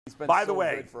He's been By so the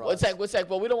way, good for One us. sec.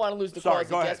 Well, we don't want to lose the Sorry, quality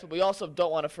go guest, ahead. but we also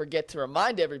don't want to forget to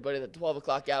remind everybody that the 12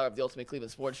 o'clock hour of the Ultimate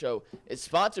Cleveland Sports Show is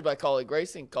sponsored by Colleague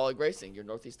Racing. Colleague Racing, your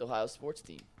Northeast Ohio sports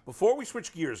team. Before we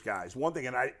switch gears, guys, one thing,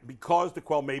 and because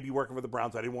DeQuell may be working for the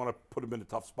Browns, I didn't want to put him in a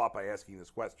tough spot by asking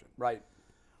this question. Right.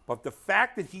 But the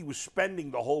fact that he was spending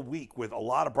the whole week with a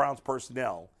lot of Browns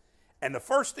personnel, and the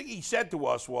first thing he said to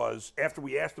us was, after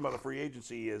we asked him about the free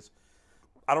agency, is,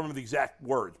 I don't remember the exact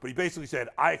words, but he basically said,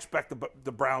 I expect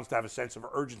the Browns to have a sense of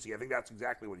urgency. I think that's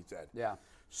exactly what he said. Yeah.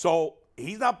 So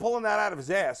he's not pulling that out of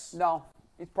his ass. No,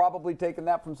 he's probably taken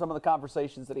that from some of the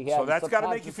conversations that he had. So that's gotta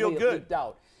make you feel good.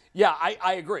 Out. Yeah,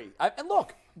 I agree. And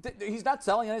look, he's not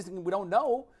selling anything we don't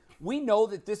know. We know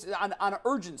that this is on an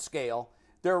urgent scale.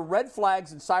 There are red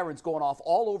flags and sirens going off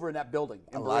all over in that building.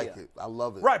 I like it. I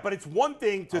love it. Right, but it's one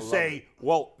thing to say,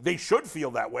 well, they should feel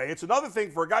that way. It's another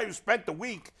thing for a guy who spent the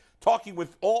week talking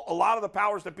with a lot of the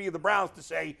powers that be of the Browns to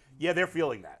say, yeah, they're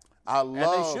feeling that. I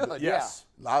love and they should, yes.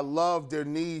 I love their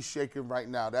knees shaking right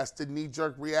now. That's the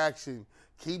knee-jerk reaction.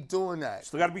 Keep doing that.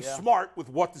 So they got to be smart with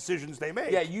what decisions they make.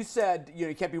 Yeah, you said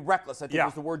you can't be reckless. I think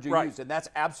was the word you used, and that's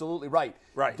absolutely right.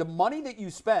 Right. The money that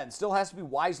you spend still has to be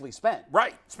wisely spent.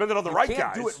 Right. Spend it on the right guys. You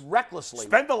can't do it recklessly.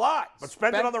 Spend a lot, but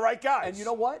spend it on the right guys. And you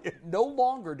know what? No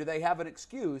longer do they have an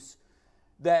excuse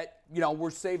that,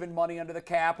 we're saving money under the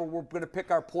cap or we're going to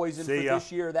pick our poison for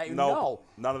this year. No,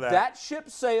 none of that. That ship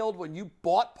sailed when you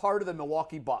bought part of the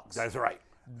Milwaukee Bucks. That's right.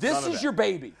 This is your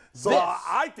baby. So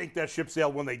I think that ship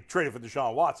sailed when they traded for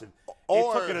Deshaun Watson.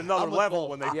 It took it another level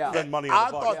when they spent money on I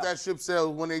the Bucks. thought that ship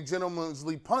sailed when they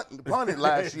gentlemanly punted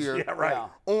last year. Yeah, right.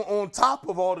 Yeah. On top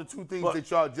of all the two things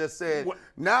that y'all just said,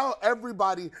 now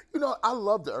everybody, I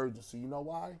love the urgency. You know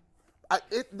why?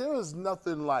 There is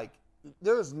nothing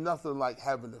like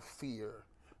having the fear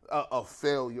of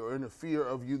failure and the fear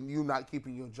of you not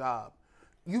keeping your job.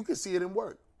 You can see it in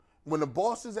work. When the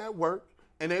boss is at work,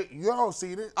 and you all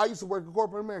see it. I used to work in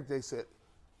corporate America. They said,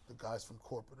 the guys from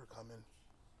corporate are coming.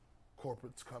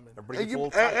 Corporate's coming.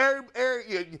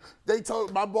 They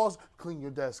told my boss, clean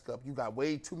your desk up. You got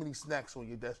way too many snacks on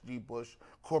your desk, G. Bush.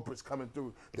 Corporate's coming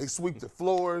through. They sweep the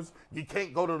floors. You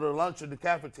can't go to the lunch or the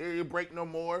cafeteria break no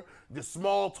more. The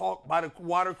small talk by the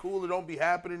water cooler don't be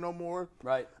happening no more.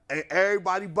 Right. And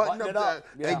everybody button up. That.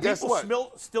 Yeah. And guess what?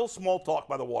 Still small talk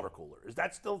by the water cooler. Is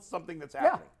that still something that's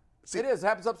happening? It is. It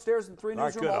happens upstairs in 3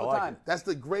 newsroom all the time. That's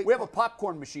the great. We have a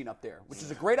popcorn machine up there, which is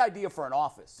a great idea for an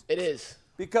office. It is.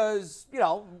 Because,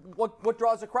 what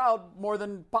draws a crowd more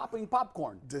than popping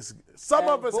popcorn? Some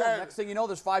of us had. Next thing you know,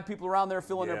 there's 5 people around there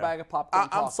filling their bag of popcorn.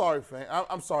 I'm sorry,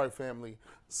 I'm sorry, family.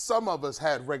 Some of us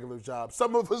had regular jobs.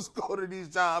 Some of us go to these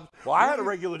jobs. Well, I had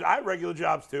regular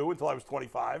jobs too until I was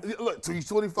 25. Look, till you're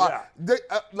 25. Yeah.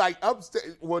 They,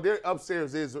 upstairs. Well, their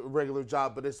upstairs is a regular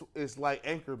job, but it's like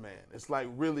Anchorman. It's like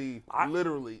really,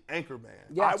 literally Anchorman.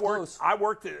 Yeah, I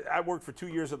worked for 2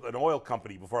 years at an oil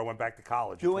company before I went back to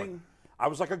college. I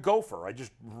was like a gopher. I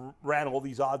just ran all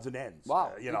these odds and ends.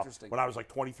 Wow, interesting. When I was like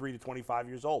 23 to 25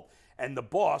 years old. And the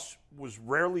boss was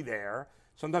rarely there.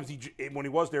 Sometimes when he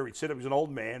was there, he'd sit up. He was an old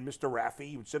man, Mr. Raffi.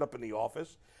 He would sit up in the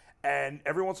office. And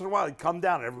every once in a while, he'd come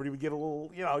down and everybody would get a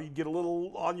little, you'd get a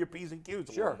little on your P's and Q's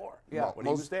a little more. Yeah. When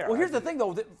he was there. Well, here's the thing,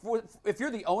 though. If you're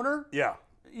the owner,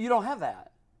 you don't have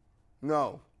that.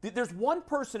 No. There's one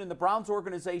person in the Browns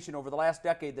organization over the last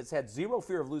decade that's had zero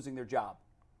fear of losing their job.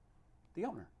 The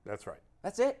owner. That's right.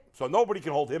 That's it. So nobody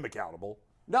can hold him accountable.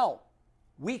 No,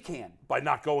 we can. By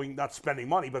not spending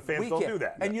money, but fans don't do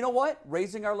that. And you know what?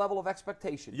 Raising our level of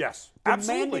expectation. Yes, Demanding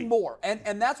absolutely. more.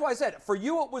 And that's why I said, for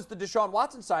you, it was the Deshaun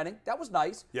Watson signing. That was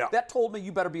nice. Yeah. That told me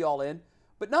you better be all in.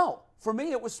 But no, for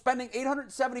me, it was spending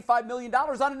 $875 million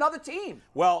on another team.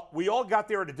 Well, we all got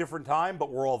there at a different time,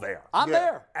 but we're all there. I'm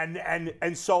there.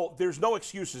 And so there's no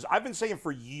excuses. I've been saying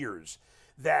for years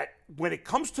that when it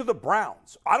comes to the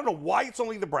Browns, I don't know why it's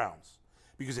only the Browns,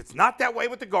 because it's not that way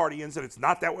with the Guardians and it's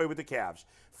not that way with the Cavs.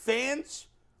 Fans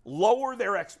lower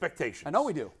their expectations. I know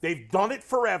we do. They've done it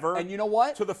forever. And you know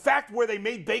what? To the fact where they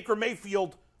made Baker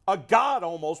Mayfield a god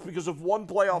almost because of one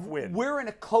playoff win. We're in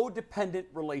a codependent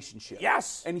relationship.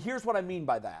 Yes. And here's what I mean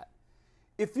by that.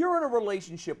 If you're in a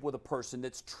relationship with a person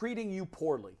that's treating you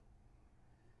poorly,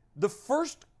 the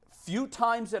first few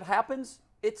times it happens,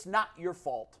 it's not your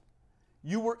fault.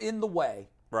 You were in the way.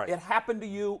 Right. It happened to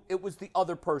you. It was the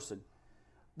other person.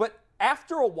 But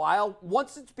after a while,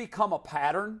 once it's become a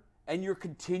pattern and you're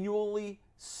continually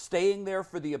staying there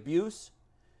for the abuse,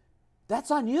 that's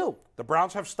on you. The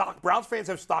Browns fans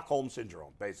have Stockholm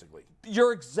syndrome, basically.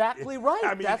 You're exactly right.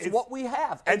 I mean, that's what we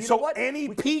have. And you so know what? any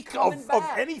We peak keep of coming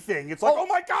back. anything, it's like, oh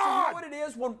my So you God. know what it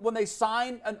is when they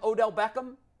sign an Odell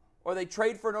Beckham, or they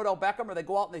trade for an Odell Beckham, or they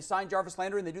go out and they sign Jarvis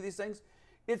Landry and they do these things?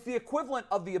 It's the equivalent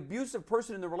of the abusive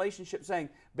person in the relationship saying,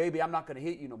 "Baby, I'm not going to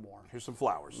hit you no more. Here's some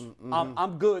flowers.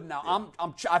 I'm good now.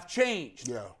 I've changed."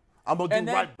 Yeah. I'm gonna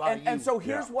do right by you. And so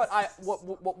here's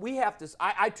what we have to.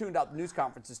 I tuned out the news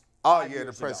conferences. Oh 5 yeah, the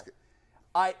years press.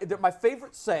 ago. My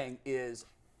favorite saying is,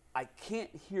 "I can't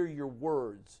hear your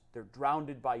words; they're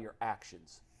drowned by your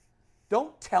actions."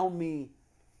 Don't tell me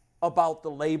about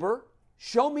the labor.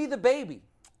 Show me the baby.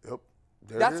 Yep.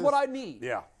 That's what I need.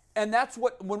 Yeah. And that's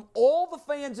when all the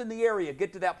fans in the area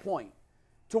get to that point,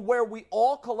 to where we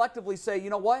all collectively say, you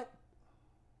know what?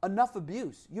 Enough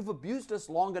abuse. You've abused us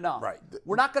long enough. Right.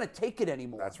 We're not going to take it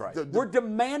anymore. That's right. We're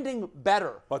demanding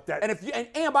better. But that-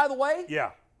 and by the way,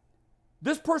 Yeah.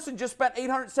 this person just spent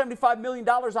 $875 million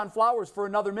on flowers for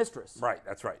another mistress. Right.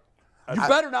 That's right. You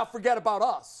better not forget about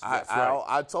us.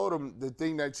 I told him the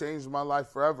thing that changed my life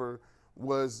forever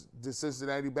was the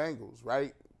Cincinnati Bengals,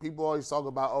 right? People always talk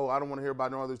about, oh, I don't want to hear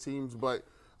about no other teams, but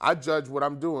I judge what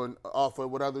I'm doing off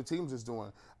of what other teams is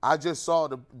doing. I just saw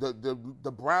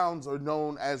the Browns are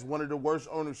known as one of the worst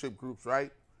ownership groups,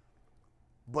 right?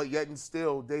 But yet and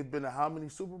still, they've been to how many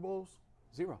Super Bowls?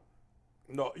 0.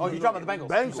 No. Oh, you're talking about the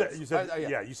Bengals. You said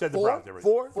Yeah. you said the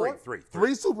Four? Browns. Four?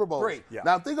 Three Super Bowls. 3. Yeah.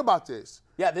 Now think about this.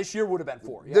 Yeah, this year would have been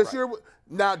 4. Yeah, This right. year,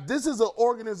 now this is an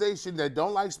organization that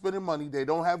don't like spending money. They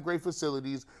don't have great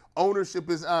facilities. Ownership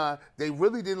is on. They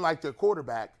really didn't like their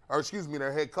quarterback, or excuse me,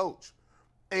 their head coach.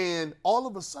 And all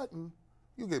of a sudden,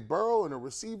 you get Burrow and a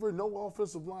receiver, no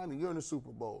offensive line, and you're in the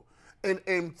Super Bowl.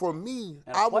 And for me,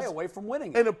 And I a play was away from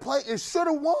winning. and it should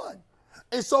have won.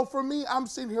 And so for me, I'm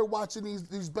sitting here watching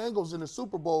these Bengals in the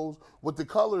Super Bowls with the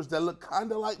colors that look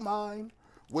kind of like mine,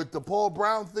 with the Paul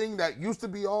Brown thing that used to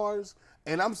be ours,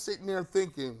 and I'm sitting there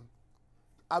thinking,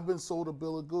 I've been sold a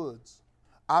bill of goods.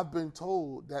 I've been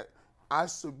told that I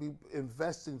should be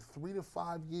investing 3 to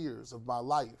 5 years of my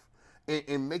life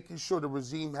in making sure the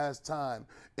regime has time,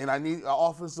 and I need an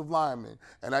offensive lineman,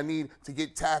 and I need to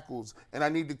get tackles, and I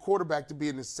need the quarterback to be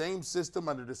in the same system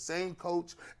under the same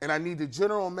coach, and I need the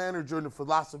general manager and the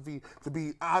philosophy to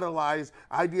be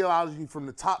ideology from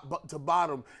the top to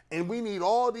bottom, and we need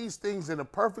all these things in a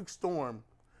perfect storm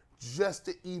just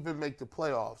to even make the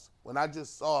playoffs. When I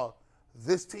just saw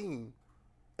this team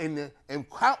and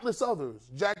countless others,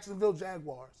 Jacksonville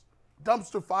Jaguars,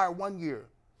 dumpster fire 1 year,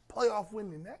 playoff win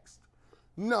the next.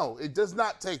 No, it does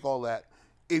not take all that.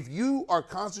 If you are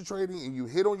concentrating and you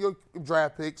hit on your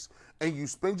draft picks and you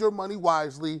spend your money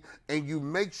wisely and you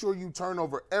make sure you turn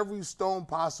over every stone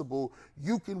possible,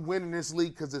 you can win in this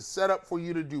league because it's set up for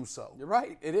you to do so. You're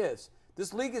right, it is.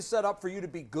 This league is set up for you to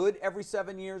be good every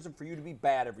 7 years and for you to be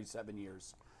bad every 7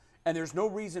 years. And there's no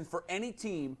reason for any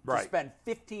team to spend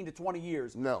 15 to 20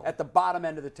 years at the bottom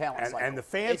end of the talent cycle. And the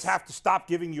fans have to stop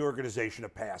giving your organization a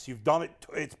pass. You've done it.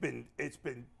 It's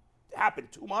been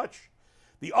happened too much.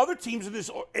 The other teams in this,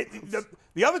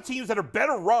 the other teams that are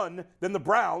better run than the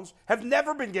Browns have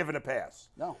never been given a pass.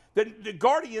 No. The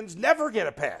Guardians never get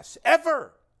a pass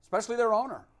ever. Especially their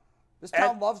owner. This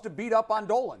town loves to beat up on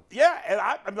Dolan. Yeah, and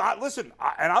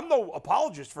I'm no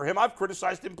apologist for him. I've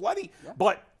criticized him plenty,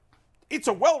 but it's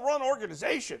a well-run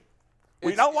organization.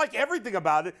 We don't like everything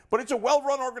about it, but it's a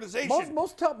well-run organization.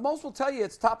 Most will tell you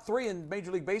it's top 3 in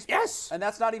Major League Baseball. Yes, and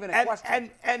that's not even a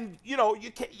question. And you know you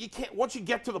can't once you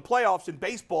get to the playoffs in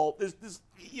baseball,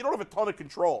 you don't have a ton of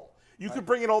control. You could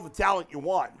bring in all the talent you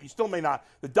want. You still may not.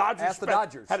 The Dodgers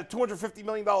had a $250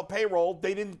 million payroll.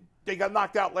 They got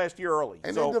knocked out last year early.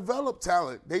 And they develop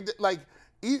talent. They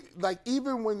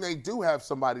even when they do have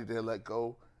somebody to let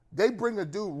go, they bring a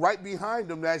dude right behind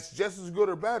them that's just as good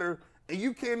or better, and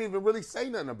you can't even really say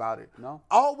nothing about it. No.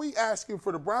 All we asking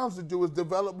for the Browns to do is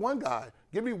develop one guy.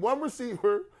 Give me one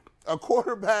receiver, a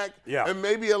quarterback, and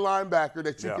maybe a linebacker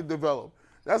that you can develop.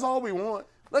 That's all we want.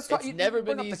 Let's talk. It's never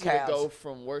been easier to go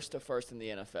from worst to first in the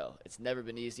NFL. It's never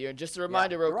been easier. And just a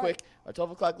reminder real quick, our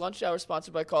 12 o'clock lunch hour is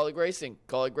sponsored by Colleague Racing.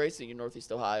 Colleague Racing, your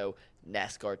Northeast Ohio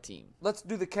NASCAR team. Let's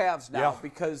do the Cavs now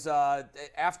because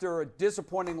after a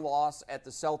disappointing loss at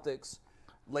the Celtics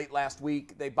late last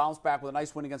week, they bounced back with a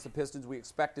nice win against the Pistons. We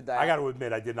expected that. I got to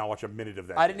admit, I did not watch a minute of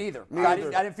that. I didn't either. I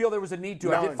didn't feel there was a need to.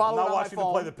 No, I did follow I'm it not on my watching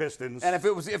phone. them play the Pistons. And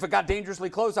if it got dangerously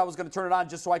close, I was going to turn it on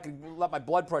just so I could let my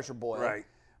blood pressure boil. Right.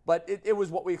 But it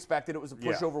was what we expected. It was a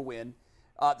pushover win.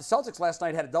 The Celtics last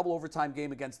night had a double overtime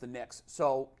game against the Knicks.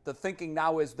 So the thinking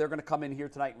now is they're going to come in here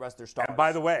tonight and rest their stars. And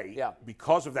by the way,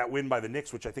 because of that win by the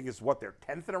Knicks, which I think is their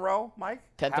 10th in a row, Mike?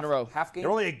 10th in a row. Half game? They're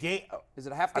only a game. Is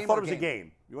it a half game? I thought or it was a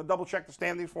game. You want to double check the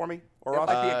standings for me? Or it us?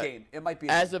 might be a game. It might be.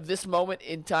 As of this moment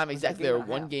in time, exactly, they're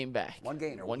one game back. One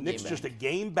game. One Knicks game just back. a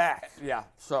game back. Yeah.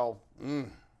 So,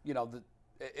 you know,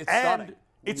 it's stunning.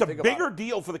 It's a bigger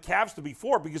deal for the Cavs to be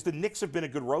 4 because the Knicks have been a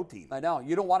good road team. I know.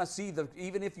 You don't want to see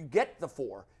even if you get the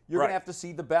 4, you're going to have to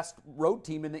see the best road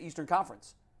team in the Eastern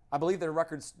Conference. I believe their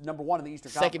record's number 1 in the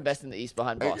Eastern Conference. Second best in the East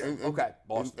behind Boston.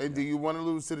 Boston. And do you want to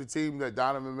lose to the team that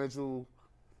Donovan Mitchell?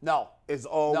 No. It's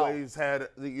always had,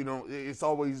 it's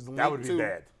always linked That would be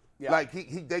bad. Yeah.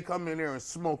 Like, they come in there and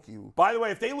smoke you. By the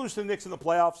way, if they lose to the Knicks in the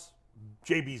playoffs,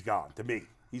 JB's gone to me.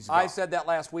 He's gone. I said that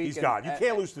last week. He's gone. You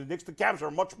can't lose to the Knicks. The Cavs are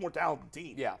a much more talented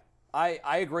team. Yeah. I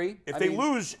agree. If they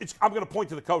lose, I'm going to point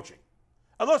to the coaching.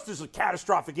 Unless there's a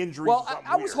catastrophic injury. Well,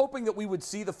 I was hoping that we would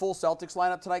see the full Celtics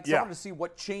lineup tonight because I Yeah. wanted to see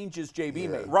what changes JB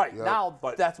made. Right. Now,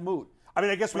 But- that's moot. I mean,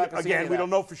 I guess we don't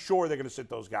know for sure they're going to sit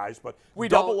those guys, but We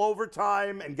double don't.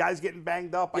 overtime and guys getting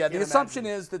banged up. Yeah, the assumption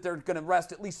is that they're going to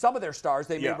rest at least some of their stars.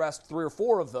 They may rest 3 or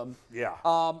 4 of them. Yeah.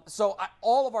 So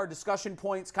all of our discussion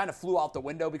points kind of flew out the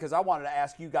window because I wanted to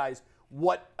ask you guys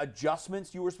what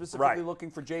adjustments you were specifically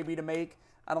looking for JB to make.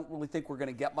 I don't really think we're going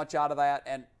to get much out of that.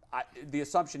 And the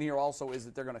assumption here also is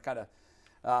that they're going to kind of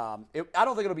I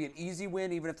don't think it'll be an easy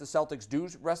win, even if the Celtics do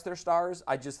rest their stars.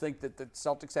 I just think that the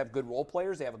Celtics have good role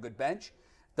players. They have a good bench.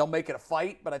 They'll make it a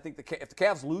fight. But I think if the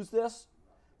Cavs lose this,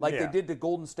 like they did to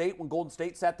Golden State when Golden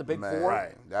State sat the Big Four,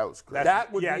 Right. That was crazy.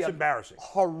 that would be it's a embarrassing.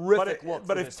 horrific look.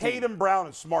 But for if this team. Tatum, Brown,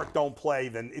 and Smart don't play,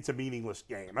 then it's a meaningless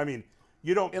game. I mean,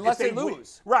 you don't Unless if they win-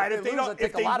 lose. Right? If If they they lose, don't, I think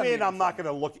if a they lot of win, meaning I'm not from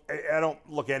going to look. I don't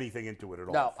look anything into it at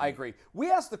all. No, I agree. We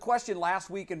asked the question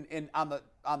last week on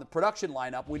the production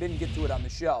lineup. We didn't get to it on the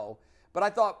show, but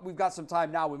I thought we've got some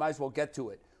time now. We might as well get to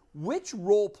it. Which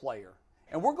role player,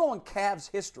 and we're going Cavs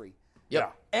history,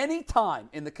 any time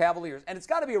in the Cavaliers, and it's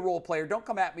got to be a role player. Don't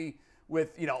come at me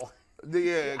with,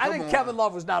 I think Kevin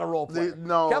Love was not a role player.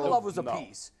 Kevin Love was a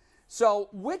piece. So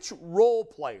which role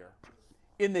player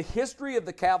in the history of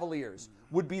the Cavaliers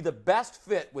would be the best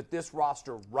fit with this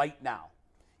roster right now?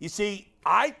 You see,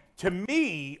 to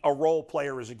me, a role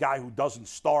player is a guy who doesn't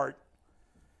start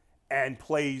and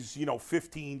plays,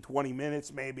 15, 20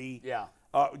 minutes maybe. Yeah.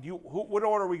 What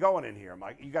order are we going in here,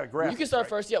 Mike? You got a graph. You can start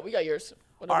first. Yeah, we got yours.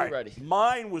 Whenever you're ready.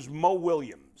 Mine was Mo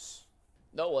Williams.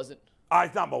 No, it wasn't.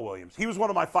 It's not Mo Williams. He was one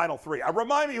of my final 3.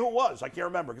 Remind me who it was. I can't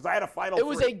remember because I had a final 3. It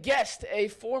was a guest, a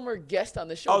former guest on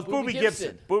the show. Oh, it was Boobie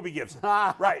Gibson. Boobie Gibson.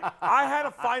 Right. I had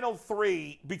a final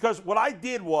 3 because what I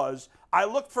did was I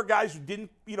looked for guys who didn't,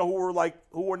 who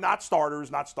were not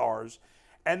starters, not stars.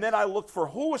 And then I looked for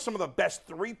who were some of the best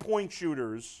 3-point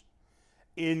shooters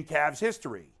in Cavs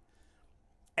history.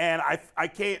 And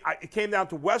it came down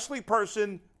to Wesley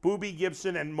Person, Boobie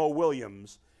Gibson, and Mo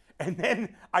Williams. And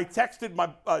then I texted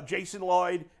my Jason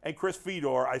Lloyd and Chris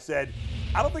Fedor. I said,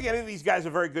 I don't think any of these guys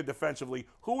are very good defensively.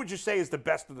 Who would you say is the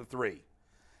best of the 3?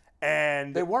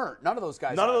 And They weren't. None of those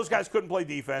guys. none of those guys couldn't play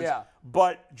defense. Yeah.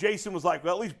 But Jason was like,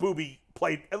 well, at least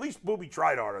Boobie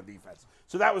tried hard on defense.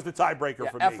 So that was the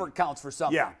tiebreaker for me. Effort counts for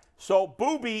something. Yeah. So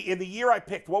Boobie, in the year I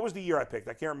picked, what was the year I picked?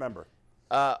 I can't remember.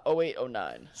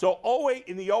 08-09. So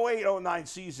in the 08-09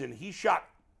 season, he shot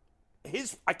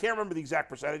I can't remember the exact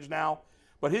percentage now,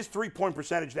 but his 3-point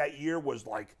percentage that year was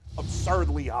like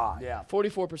absurdly high. Yeah.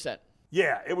 44%.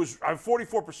 Yeah, it was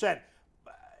 44%.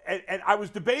 And I was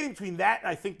debating between that and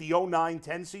I think the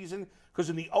 09-10 season, because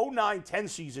in the 09-10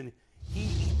 season, he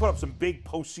put up some big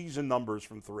postseason numbers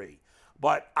from 3.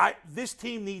 But this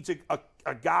team needs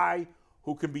a guy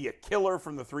who can be a killer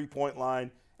from the 3-point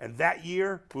line, and that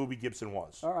year, Boobie Gibson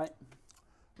was. All right.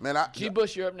 Man, G.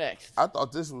 Bush, you're up next. I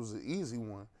thought this was an easy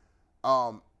one.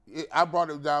 I brought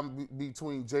it down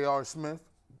between J.R. Smith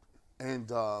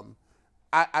and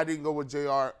I didn't go with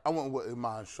J.R. I went with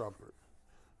Iman Shumpert.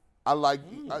 I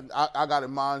got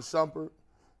Iman Shumpert.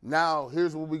 Now,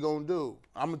 here's what we're going to do.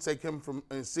 I'm going to take him from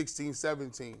in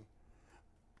 16-17.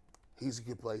 He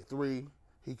could play 3.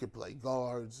 He could play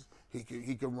guards. He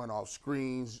can run off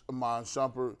screens. Iman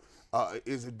Shumpert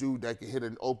is a dude that can hit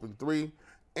an open 3.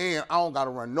 And I don't got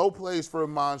to run no plays for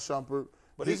Iman Shumpert.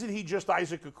 But isn't he just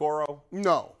Isaac Okoro?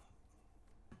 No.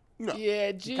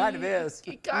 Yeah, G. Kind of is.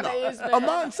 He kind of is, man.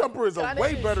 Iman Shumpert is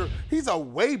Kinda better. He's a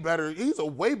way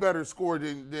better scorer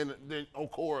than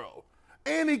Okoro.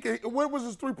 And what was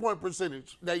his 3-point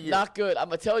percentage that year? Not good. I'm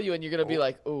going to tell you, and you're going to be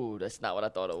like, ooh, that's not what I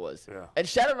thought it was. Yeah. And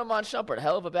shout out to Iman Shumpert,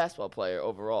 hell of a basketball player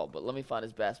overall. But let me find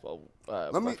his basketball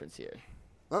reference here.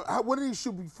 What did he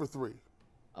shoot for 3?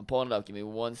 I'm pulling it up. Give me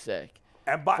 1 sec.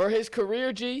 And For his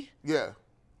career, G, Yeah.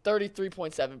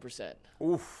 33.7%.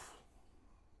 Oof.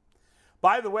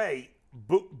 By the way,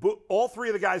 all 3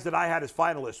 of the guys that I had as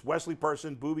finalists, Wesley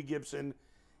Person, Boobie Gibson,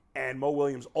 and Mo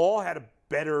Williams, all had a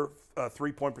better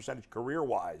 3-point percentage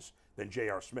career-wise than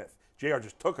J.R. Smith. J.R.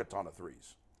 just took a ton of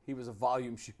 3s. He was a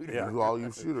volume shooter. Yeah.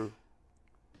 Volume shooter.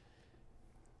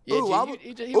 Yeah, Ooh,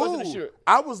 he wasn't a shooter.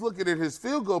 I was looking at his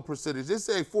field goal percentage. It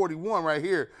say 41 right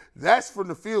here. That's from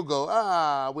the field goal.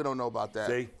 We don't know about that.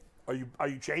 See, are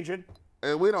you changing?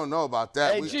 And we don't know about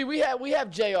that. Hey, we have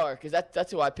JR because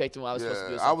that's who I picked when I was supposed to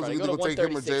do this. I was either going to take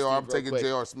him or JR. I'm taking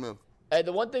JR Smith. And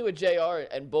the one thing with JR,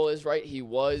 and Bull is right, he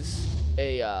was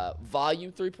a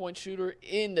volume three-point shooter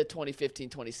in the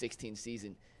 2015-2016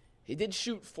 season. He did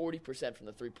shoot 40% from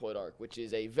the three-point arc, which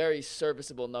is a very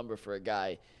serviceable number for a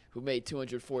guy who made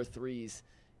 204 threes,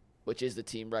 which is the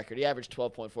team record. He averaged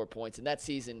 12.4 points. In that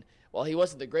season, while he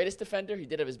wasn't the greatest defender, he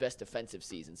did have his best defensive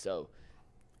season. So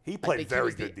he played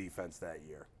very good defense that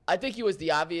year. I think he was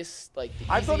the obvious,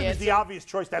 I thought he was the obvious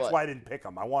choice. That's why I didn't pick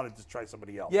him. I wanted to try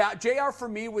somebody else. Yeah, JR for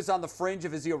me was on the fringe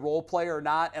of is he a role player or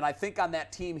not, and I think on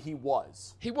that team he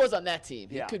was. He was on that team.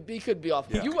 Yeah. He could be off.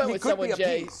 Yeah. You went He with could someone, be a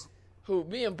Jay, piece. who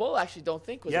me and Bull actually don't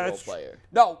think was a role player.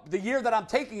 No, the year that I'm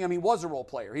taking him, he was a role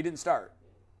player. He didn't start.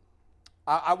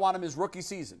 I want him his rookie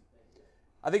season.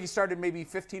 I think he started maybe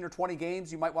 15 or 20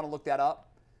 games. You might want to look that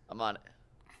up. I'm on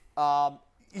it.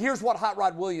 Here's what Hot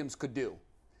Rod Williams could do.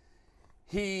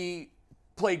 He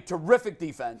played terrific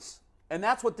defense, and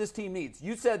that's what this team needs.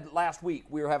 You said last week,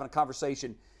 we were having a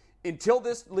conversation, until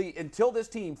this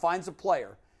team finds a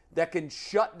player that can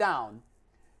shut down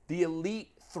the elite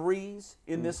threes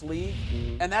in this league,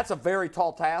 and that's a very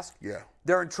tall task,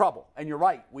 they're in trouble. And you're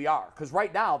right, we are. Because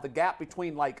right now, the gap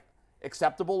between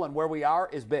acceptable and where we are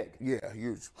is big. Yeah,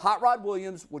 huge. Hot Rod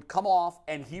Williams would come off,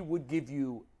 and he would give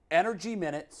you energy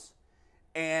minutes,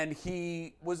 and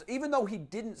he was, even though he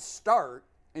didn't start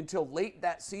until late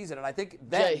that season, and I think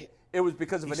then it was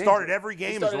because of an injury. He started every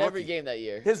game. He started every game that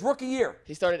year. His rookie year.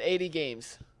 He started 80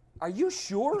 games. Are you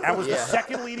sure? That was the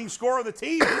second leading scorer of the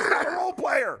team. He's not a role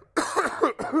player.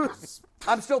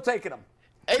 I'm still taking him.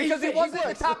 Because he wasn't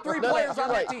the top three players on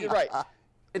that team. You're right.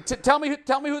 Tell me who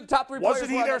the top three players were.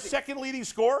 Wasn't he their second leading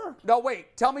scorer? No,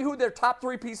 wait. Tell me who their top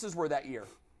three pieces were that year.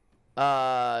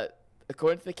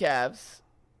 According to the Cavs,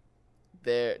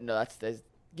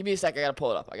 give me a second. I gotta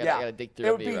pull it up. I gotta dig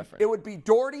through the reference. It would be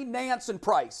Doherty, Nance, and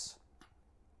Price.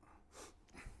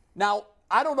 Now,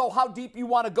 I don't know how deep you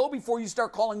want to go before you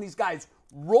start calling these guys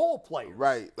role players.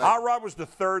 Right. Hot Rod was the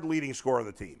third leading scorer of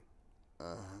the team.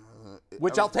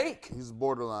 Which I'll take. He's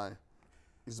borderline.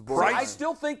 I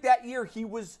still think that year he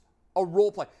was a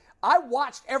role player. I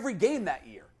watched every game that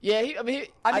year. Yeah,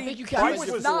 I think you count him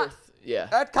as the fourth. Yeah.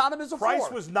 I'd count him as a fourth.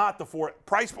 Price was not the fourth.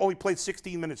 Price only played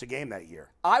 16 minutes a game that year.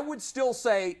 I would still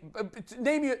say,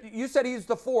 you said he's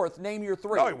the fourth. Name your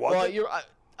three. No, he wasn't. Well,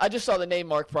 I just saw the name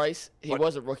Mark Price. He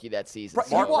was a rookie that season.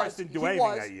 Mark Price didn't do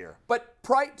anything that year. But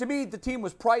to me, the team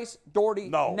was Price, Doherty,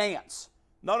 Nance.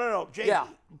 No.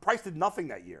 Price did nothing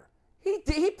that year.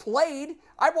 He played.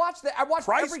 I watched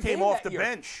Price every came game off that the year.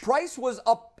 bench. Price was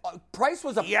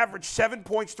a. He averaged 7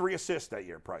 points, 3 assists that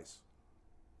year. Price.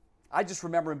 I just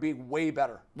remember him being way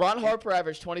better. Ron Harper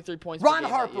averaged 23 points. Ron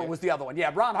Harper was the other one.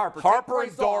 Yeah, Ron Harper. Harper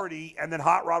and Doherty, and then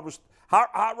Hot Rod was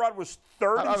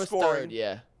third in scoring. Third,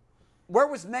 yeah. Where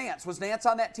was Nance? Was Nance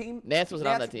on that team? Nance wasn't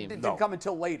on that team. Didn't come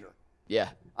until later. Yeah.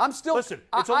 I'm still. Listen,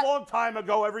 it's a long time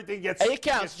ago. Everything gets. It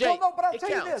counts, Jay. Well, no, but I'll tell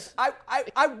you this.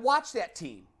 I watched that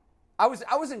team. I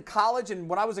was in college, and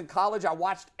when I was in college, I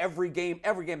watched every game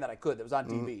that I could that was on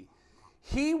TV.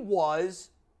 He was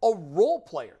a role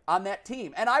player on that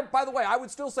team. And by the way, I would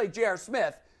still say J.R.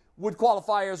 Smith would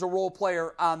qualify as a role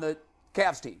player on the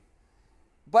Cavs team.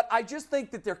 But I just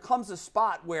think that there comes a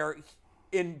spot where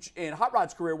in Hot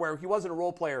Rod's career where he wasn't a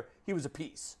role player, he was a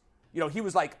piece. He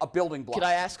was like a building block. Can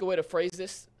I ask a way to phrase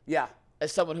this? Yeah.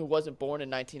 As someone who wasn't born in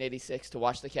 1986 to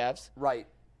watch the Cavs? Right.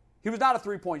 He was not a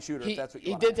three-point shooter, if that's what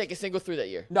you want. He did take a single three that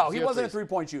year. No, he wasn't a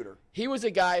three-point shooter. He was a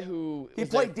guy who... He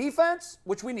played defense,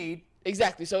 which we need.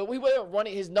 Exactly. So we were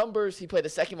running his numbers. He played the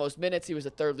second most minutes. He was the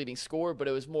third leading scorer, but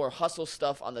it was more hustle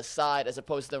stuff on the side as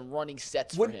opposed to them running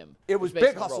sets for him. It was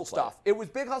big hustle stuff. It was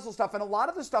big hustle stuff, and a lot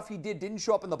of the stuff he didn't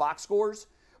show up in the box scores.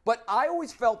 But I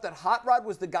always felt that Hot Rod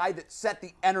was the guy that set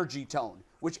the energy tone,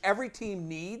 which every team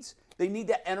needs. They need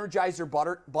that energizer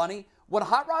bunny. When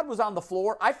Hot Rod was on the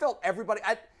floor, I felt everybody...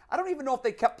 I don't even know if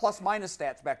they kept plus-minus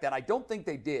stats back then. I don't think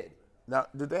they did. Now,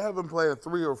 did they have him play a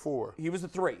 3 or 4? He was a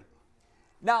 3.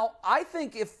 Now, I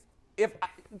think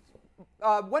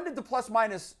when did the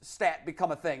plus-minus stat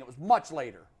become a thing? It was much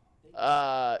later.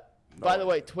 By the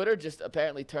way, Twitter just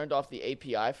apparently turned off the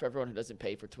API for everyone who doesn't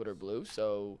pay for Twitter Blue,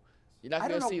 so you're not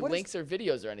going to see links or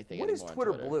videos or anything anymore. What is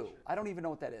Twitter Blue? I don't even know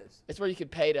what that is. It's where you can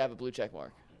pay to have a blue check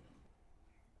mark.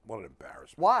 What an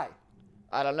embarrassment. Why?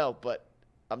 I don't know, but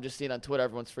I'm just seeing on Twitter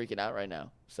everyone's freaking out right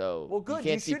now. So well, good.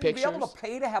 You can't see shouldn't pictures. be able to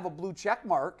pay to have a blue check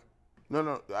mark.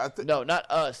 No. No,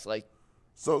 not us. Like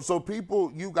So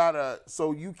people,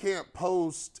 so you can't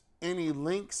post any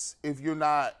links if you're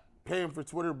not paying for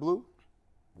Twitter Blue?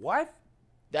 What?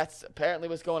 That's apparently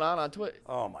what's going on Twitter.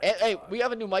 Oh, my Hey, God. we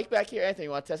have a new mic back here. Anthony,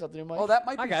 you want to test out the new mic? Oh, that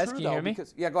might Hi, be guys. true, Can you though. hear me?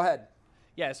 Because, yeah, go ahead.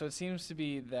 Yeah, so it seems to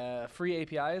be the free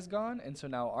API is gone, and so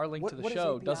now our link to the What is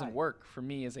show API? doesn't work for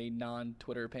me as a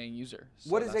non-Twitter paying user. So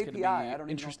What is that's gonna API? be I don't even know what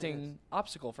that interesting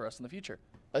obstacle for us in the future.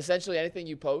 Essentially, anything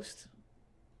you post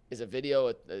is a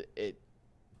video.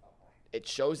 It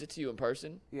shows it to you in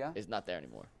person. Yeah. Is not there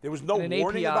anymore. There was no And an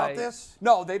warning API about this?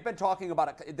 No, they've been talking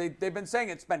about it. They've been saying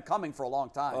it's been coming for a long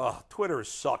time. Ugh, Twitter has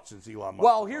sucked since Elon Musk.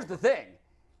 Well, took here's over. the thing.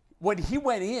 When he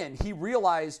went in, he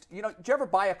realized, did you ever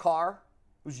buy a car?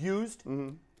 It was used,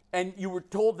 and you were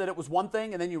told that it was one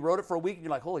thing, and then you rode it for a week, and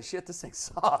you're like, holy shit, this thing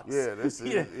sucks. Yeah, this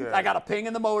is. Yeah. I got a ping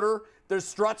in the motor. Their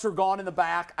struts are gone in the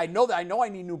back. I know I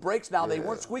need new brakes now. They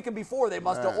weren't squeaking before. They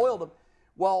must have oiled them.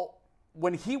 Well,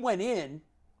 when he went in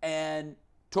and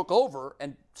took over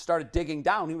and started digging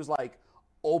down, he was like,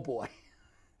 oh boy.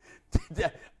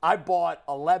 I bought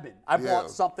 11. I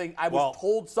bought something. I was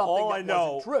told something all that I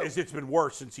know wasn't true. is it's been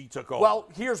worse since he took over. Well,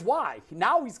 here's why.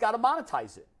 Now he's got to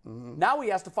monetize it. Now he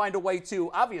has to find a way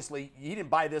to, obviously, he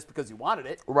didn't buy this because he wanted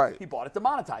it. Right. He bought it to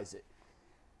monetize it.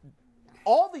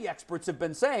 All the experts have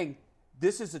been saying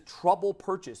this is a trouble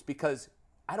purchase because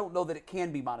I don't know that it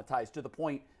can be monetized to the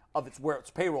point of where its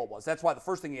payroll was. That's why the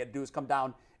first thing he had to do is come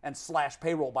down and slash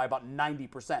payroll by about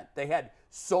 90%. They had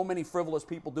so many frivolous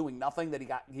people doing nothing that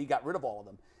he got rid of all of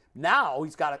them. Now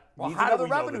he's got needs how do another we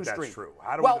know that revenue that's stream. true?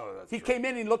 How do we know that that's he true? came in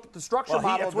and he looked at the structure Well,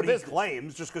 model that's of what the he business.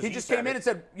 claims just because He just came in and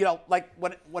said, like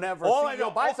whenever all I CEO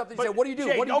know, buys something, he but said, what do you do?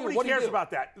 Jay, What do you do? nobody What do you cares do?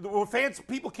 about that. What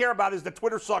people care about is that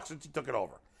Twitter sucks since he took it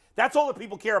over. That's all that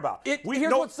people care about. Here's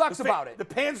what sucks about it. The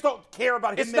fans don't care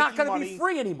about him It's not making going to money. be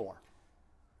free anymore.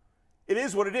 It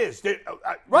is what it is.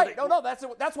 Right? No,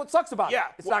 that's what sucks about Yeah,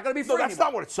 it. It's not going to be free No, that's anymore.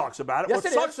 not what it sucks about it. Yes, what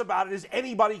it sucks is. about it is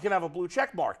anybody can have a blue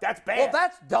check mark. That's bad. Well,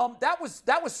 that's dumb. That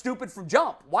was stupid from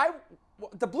jump. Why?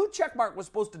 The blue check mark was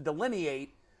supposed to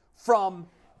delineate from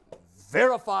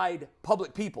verified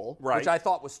public people, Right. which I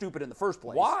thought was stupid in the first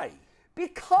place. Why?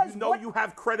 Because You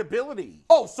have credibility.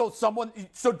 Oh, so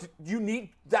you need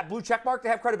that blue check mark to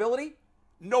have credibility?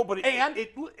 No, but And-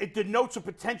 it denotes a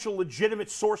potential legitimate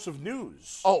source of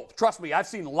news. Oh, trust me, I've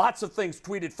seen lots of things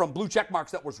tweeted from blue check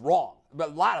marks that was wrong. A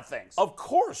lot of things. Of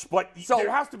course, but So-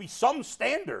 there has to be some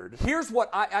standard. Here's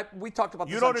what we talked about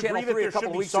this You don't on Channel agree that 3 a there couple should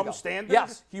of be weeks some ago. standard?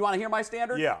 Yes. You want to hear my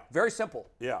standard? Yeah. Very simple.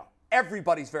 Yeah.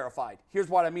 Everybody's verified. Here's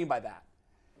what I mean by that.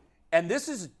 And this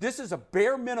is a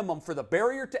bare minimum for the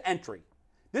barrier to entry.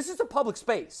 This is a public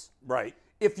space. Right.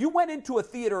 If you went into a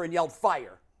theater and yelled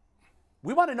fire,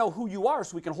 we want to know who you are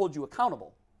so we can hold you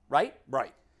accountable, right?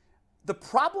 Right. The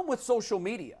problem with social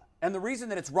media and the reason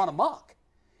that it's run amok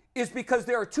is because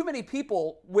there are too many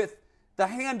people with the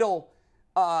handle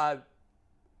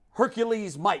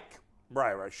Hercules Mike.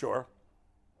 Right, sure.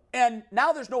 And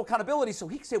now there's no accountability, so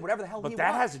he can say whatever the hell But he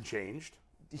that wants. hasn't changed.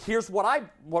 Here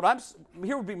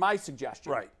would be my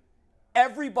suggestion. Right.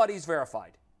 Everybody's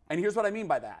verified. And here's what I mean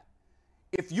by that.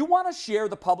 If you want to share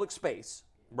the public space,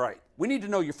 Right. we need to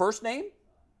know your first name.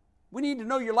 We need to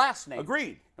know your last name.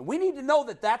 Agreed. And we need to know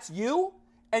that that's you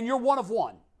and you're one of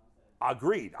one.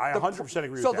 Agreed. I 100%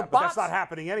 agree so with the that. But that's bots- not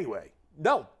happening anyway.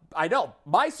 No, I know.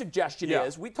 My suggestion Yeah.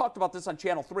 is, we talked about this on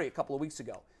Channel 3 a couple of weeks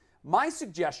ago. My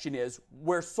suggestion is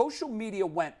where social media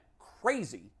went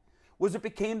crazy was it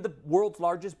became the world's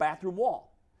largest bathroom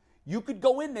wall. You could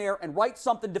go in there and write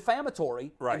something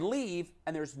defamatory Right. and leave,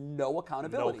 and there's no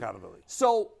accountability. No accountability.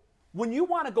 So when you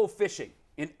want to go fishing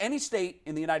in any state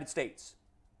in the United States,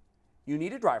 you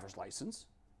need a driver's license,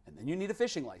 and then you need a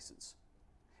fishing license.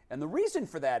 And the reason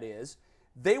for that is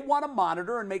they want to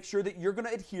monitor and make sure that you're going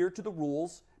to adhere to the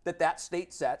rules that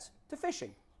state sets to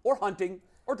fishing or hunting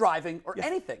or driving or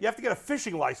anything. You have to get a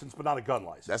fishing license, but not a gun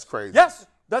license. That's crazy. Yes,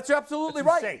 that's absolutely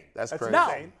That's right. insane. That's crazy. Now,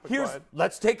 insane, but go ahead.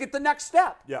 let's take it the next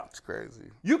step. Yeah. It's crazy.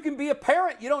 You can be a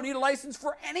parent. You don't need a license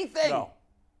for anything. No.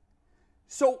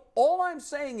 So all I'm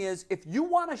saying is if you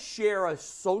want to share a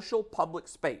social public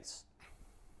space,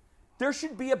 there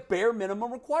should be a bare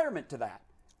minimum requirement to that.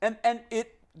 And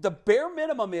the bare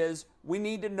minimum is we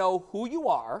need to know who you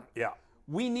are. Yeah.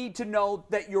 We need to know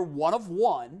that you're one of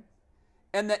one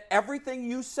and that everything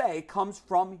you say comes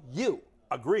from you.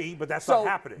 Agree, but that's So not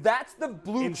happening. that's the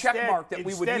blue check mark that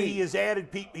we would Instead, need. he has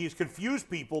added people. He's confused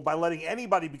people by letting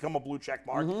anybody become a blue check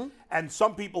mark, and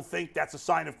some people think that's a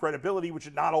sign of credibility,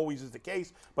 which not always is the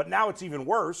case. But now it's even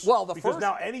worse. Well, because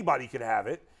now anybody can have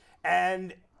it,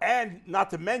 and not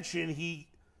to mention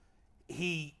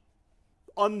he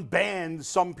unbanned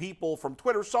some people from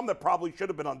Twitter, some that probably should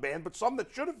have been unbanned, but some that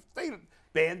should have stayed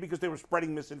banned because they were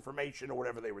spreading misinformation or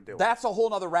whatever they were doing. That's a whole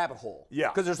nother rabbit hole. Yeah.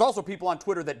 Because there's also people on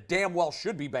Twitter that damn well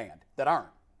should be banned that aren't.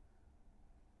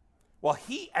 Well,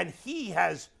 he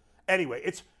has, anyway,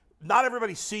 it's not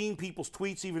everybody's seeing people's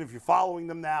tweets, even if you're following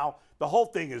them now. The whole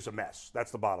thing is a mess. That's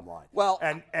the bottom line. Well,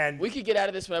 and We could get out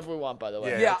of this whenever we want, by the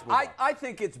way. Yeah. Yeah, let's move on. I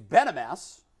think it's been a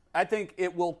mess. I think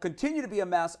it will continue to be a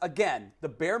mess. Again, the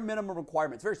bare minimum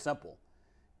requirement is very simple.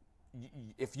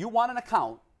 If you want an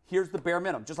account, here's the bare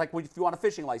minimum. Just like if you want a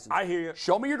fishing license. I hear you.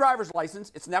 Show me your driver's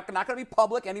license. It's not going to be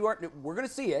public anywhere. We're going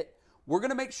to see it. We're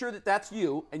going to make sure that that's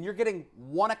you, and you're getting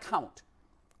one account.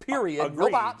 Period. No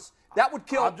Agreed. bots. That would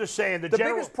kill. I'm just saying the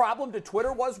general- biggest problem to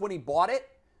Twitter was when he bought it,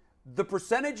 the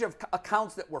percentage of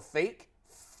accounts that were fake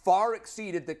far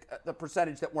exceeded the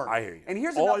percentage that weren't. I hear you. And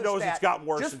here's All I another know is stat, it's gotten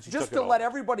worse just, since he just took it to let over.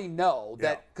 everybody know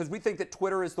that Yeah. because we think that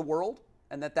Twitter is the world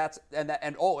and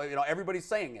everybody's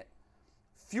saying it.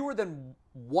 Fewer than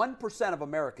 1% of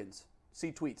Americans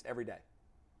see tweets every day.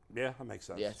 Yeah, that makes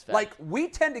sense. Yeah, it's fact. Like we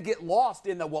tend to get lost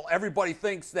in everybody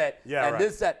thinks that Yeah, and right.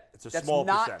 this that It's a that's small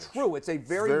not percentage. true. It's a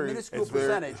very minuscule it's very-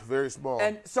 percentage. it's very small.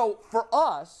 And so for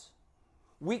us,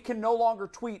 we can no longer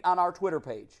tweet on our Twitter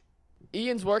page.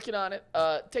 Ian's working on it.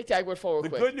 Take Tagward forward The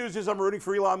quick. good news is I'm rooting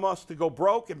for Elon Musk to go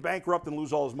broke and bankrupt and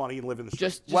lose all his money and live in the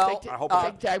streets. Just Well, take, I hope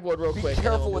take Tagward real Be quick. and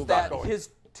then careful we'll with move on. that. going.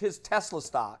 His Tesla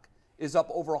stock is up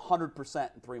over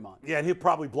 100% in 3 months. Yeah, and he'll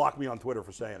probably block me on Twitter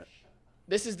for saying it.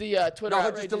 This is the Twitter No,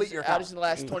 he'll just delete outrages your account. outage in the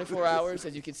last 24 hours.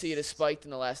 As you can see, it has spiked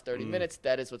in the last 30 minutes.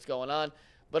 That is what's going on.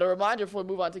 But a reminder before we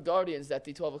move on to Guardians that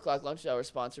the 12 o'clock lunch hour is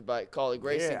sponsored by Colleague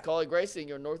Racing. Yeah. Colleague Racing,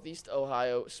 your Northeast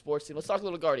Ohio sports team. Let's talk a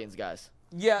little Guardians, guys.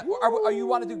 Yeah, are you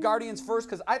want to do Guardians first?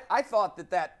 Because I thought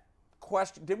that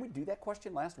question, didn't we do that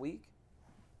question last week?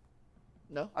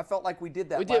 No? I felt like we did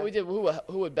that. We did.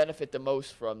 Who would benefit the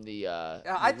most from the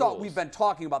I thought we've been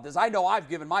talking about this. I know I've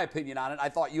given my opinion on it. I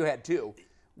thought you had too.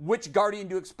 Which Guardian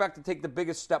do you expect to take the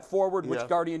biggest step forward? Which Yeah.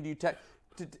 Guardian do you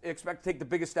expect to take the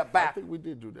biggest step I back? think we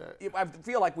did do that. I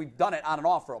feel like we've done it on and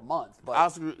off for a month.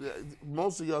 But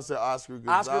Most of y'all said Oscar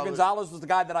Gonzalez. Oscar Gonzalez was the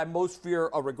guy that I most fear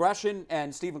a regression,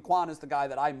 and Stephen Kwan is the guy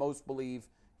that I most believe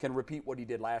can repeat what he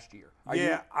did last year. Are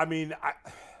you- I mean,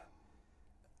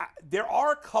 there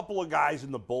are a couple of guys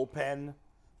in the bullpen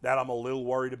that I'm a little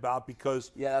worried about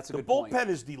because Yeah, that's a the good point. bullpen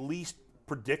is the least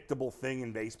predictable thing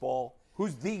in baseball.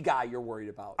 Who's the guy you're worried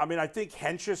about? I mean, I think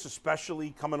Henchus,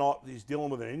 especially coming off, he's dealing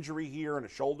with an injury here and a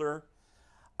shoulder.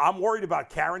 I'm worried about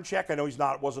Karinchak. I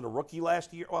know wasn't a rookie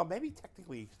last year. Well, maybe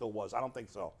technically he still was. I don't think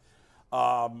so.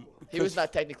 He was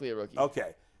not technically a rookie.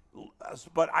 Okay,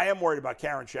 but I am worried about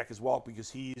Karinchak as well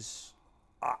because he's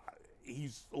a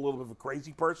little bit of a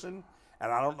crazy person,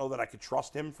 and I don't know that I could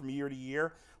trust him from year to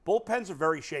year. Bullpens are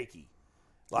very shaky.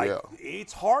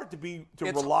 It's hard to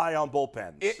rely on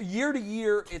bullpens. Year to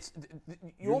year,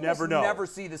 you almost never know. never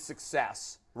see the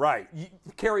success. Right.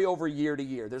 Carry over year to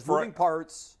year. There's moving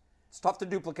parts. It's tough to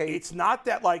duplicate. It's not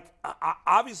that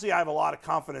obviously I have a lot of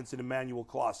confidence in Emmanuel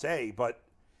Clase, but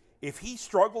if he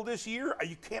struggled this year,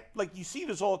 you can't you see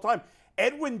this all the time.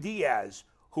 Edwin Diaz,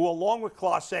 who along with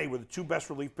Clase were the two best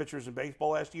relief pitchers in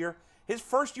baseball last year, his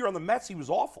first year on the Mets he was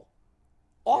awful.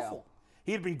 Awful. Yeah.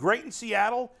 He had been great in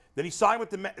Seattle, then he signed with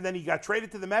the Mets, then he got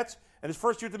traded to the Mets, and his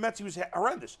first year at the Mets he was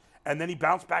horrendous. And then he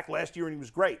bounced back last year and he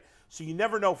was great. So you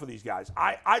never know for these guys.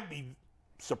 I'd be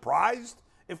surprised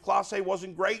if Clase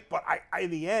wasn't great, but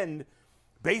in the end,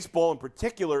 baseball in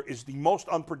particular is the most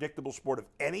unpredictable sport of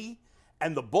any,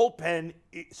 and the bullpen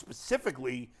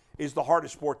specifically is the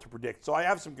hardest sport to predict. So I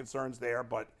have some concerns there,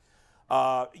 but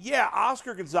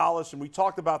Oscar Gonzalez, and we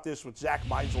talked about this with Zach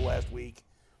Meisel last week.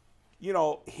 You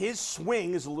know, his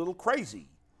swing is a little crazy,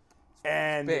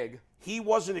 and big. He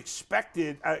wasn't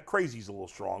expected. Crazy's a little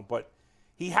strong, but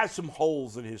he has some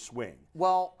holes in his swing.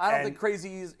 Well, I don't think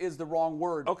crazy is the wrong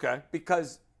word. Okay.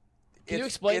 Because Can you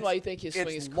explain why you think his swing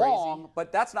is crazy? long,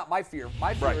 but that's not my fear.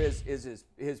 My fear is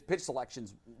his pitch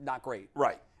selection's not great.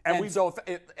 Right.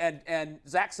 And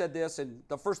Zach said this, and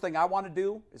the first thing I want to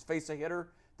do is face a hitter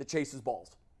that chases balls.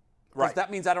 Right.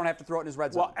 That means I don't have to throw it in his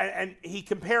red zone. Well, and he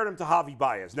compared him to Javi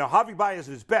Baez. Now, Javi Baez is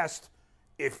his best.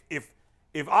 If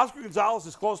Oscar Gonzalez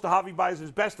is close to Javi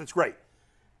Baez's best, that's great.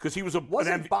 Because he was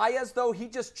Wasn't Baez, though? He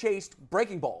just chased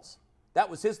breaking balls. That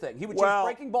was his thing. He would chase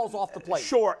breaking balls off the plate.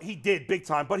 Sure, he did big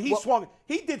time, but he swung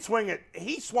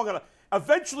it.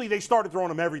 Eventually, they started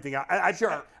throwing him everything out.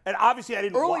 Sure. And obviously, I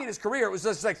didn't. Early in his career, it was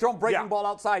just like throw him breaking ball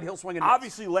outside, he'll swing it.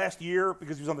 Obviously, last year,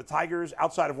 because he was on the Tigers,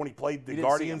 outside of when he played the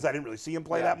Guardians, I didn't really see him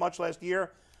play that much last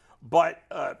year. But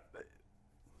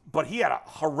he had a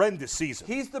horrendous season.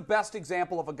 He's the best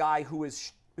example of a guy who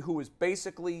is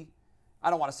basically I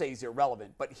don't want to say he's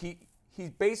irrelevant, but he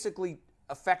basically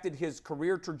affected his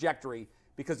career trajectory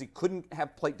because he couldn't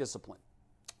have plate discipline.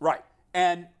 Right.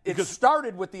 And it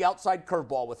started with the outside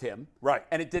curveball with him. Right.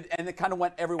 And it kind of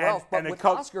went everywhere else. But with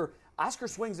Oscar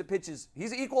swings at pitches.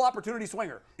 He's an equal opportunity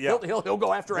swinger. Yeah. He'll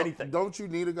go after anything. Don't you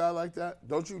need a guy like that?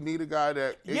 Don't you need a guy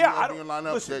that in your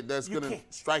lineup that's going to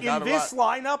strike out a lot? In this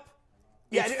lineup,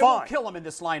 it's it fine. won't kill him in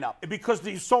this lineup. Because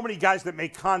there's so many guys that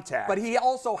make contact. But he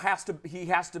also has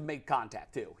to make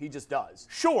contact too. He just does.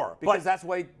 Sure. Because that's the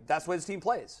way this team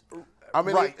plays. I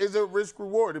mean, right. is it risk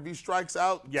reward if he strikes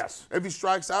out? Yes. If he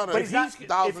strikes out, but if he's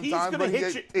 1,000 times, but he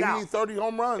needs 30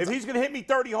 home runs. If he's going to hit me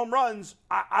 30 home runs,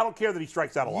 I don't care that he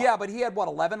strikes out a lot. Yeah, but he had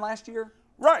 11 last year.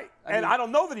 Right. I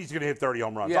don't know that he's going to hit 30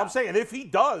 home runs. Yeah. I'm saying if he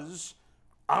does,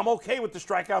 I'm okay with the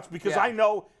strikeouts because I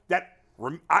know that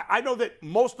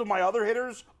most of my other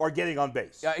hitters are getting on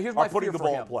base. Here's my putting fear the for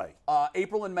ball him. in play.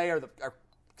 April and May are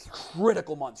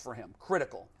critical months for him.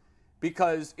 Critical.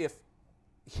 Because if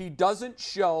he doesn't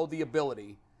show the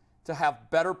ability to have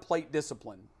better plate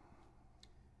discipline,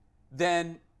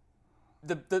 then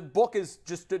the book is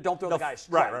just don't throw the guy a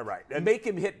strike. Right. And make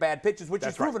him hit bad pitches, which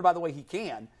he's proven, by the way, he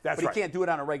can. That's but he can't do it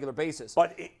on a regular basis.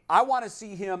 But I want to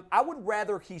see him. I would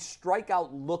rather he strike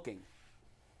out looking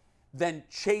than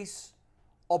chase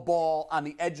a ball on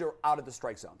the edge or out of the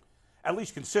strike zone. At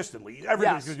least consistently.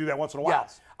 Everybody's going to do that once in a while.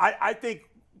 Yes. I think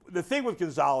the thing with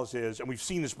Gonzalez is, and we've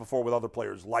seen this before with other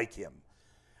players like him,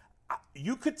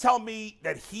 you could tell me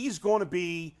that he's going to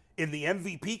be in the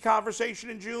MVP conversation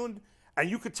in June, and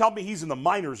you could tell me he's in the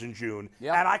minors in June, and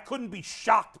I couldn't be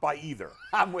shocked by either.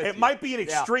 I'm with you. It might be an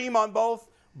extreme on both,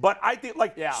 but I think,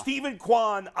 Stephen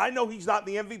Kwan, I know he's not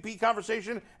in the MVP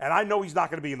conversation, and I know he's not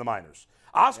going to be in the minors.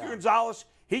 Oscar Gonzalez,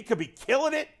 he could be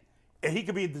killing it, and he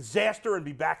could be a disaster and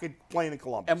be back playing in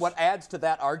Columbus. And what adds to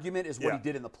that argument is what he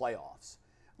did in the playoffs.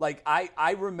 Like,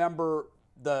 I remember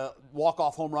the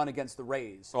walk-off home run against the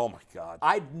Rays. Oh, my God.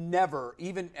 I've never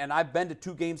and I've been to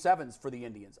 2 Game 7s for the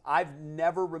Indians. I've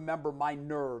never remember my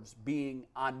nerves being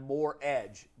on more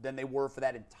edge than they were for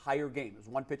that entire game. It was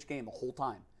a one-pitch game the whole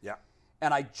time. Yeah.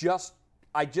 And I just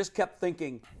kept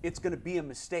thinking it's going to be a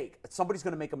mistake. Somebody's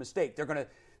going to make a mistake. They're going to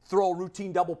throw a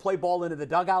routine double play ball into the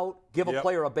dugout, give a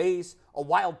player a base, a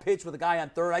wild pitch with a guy on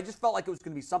third. I just felt like it was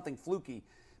going to be something fluky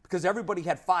because everybody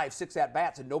had 5, 6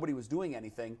 at-bats and nobody was doing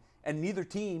anything, and neither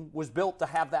team was built to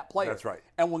have that player. That's right.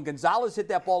 And when Gonzalez hit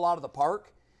that ball out of the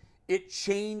park, it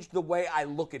changed the way I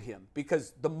look at him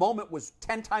because the moment was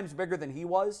 10 times bigger than he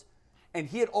was, and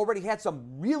he had already had some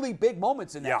really big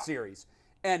moments in that series.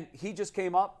 And he just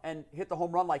came up and hit the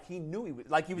home run like he knew he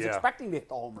was expecting to hit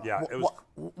the home run. Yeah, it was.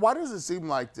 Why does it seem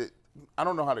like that? I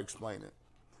don't know how to explain it.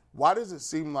 Why does it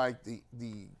seem like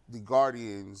the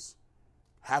Guardians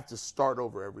have to start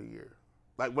over every year?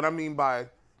 Like what I mean by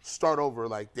start over,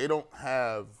 like they don't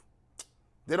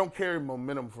carry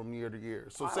momentum from year to year.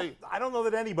 So I don't know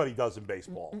that anybody does in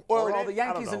baseball. Well, the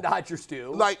Yankees and Dodgers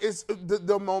do. Like it's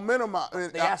the momentum.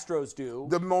 The Astros do.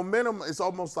 The momentum is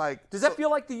almost like. Does that feel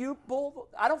like the U Bull?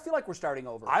 I don't feel like we're starting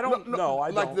over. I don't know.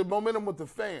 I like don't. the momentum with the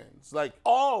fans. Like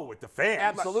with the fans.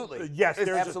 Absolutely. Yes,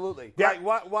 absolutely. Like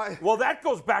why? Well, that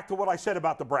goes back to what I said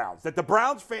about the Browns. That the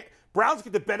Browns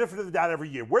get the benefit of the doubt every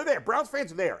year. We're there. Browns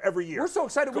fans are there every year. We're so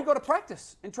excited. We go to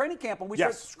practice in training camp and we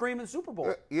start screaming Super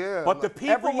Bowl. But the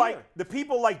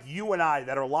people like you and I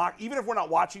that are locked, even if we're not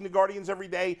watching the Guardians every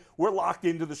day, we're locked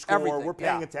into the score. Everything, We're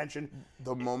paying attention.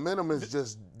 The momentum is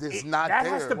just not that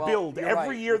there. has to build You're every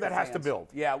right, year. with That the has to fans. build.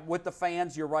 Yeah, with the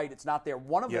fans, you're right. It's not there.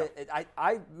 One of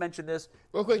I mentioned this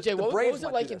Real quick, Jay, the what Braves was it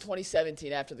went like through in this.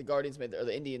 2017 after the Guardians or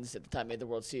the Indians at the time made the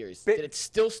World Series? Did it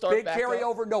still start big back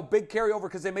carryover? up? No, big carryover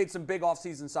because they made some big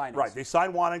offseason signings. Right. They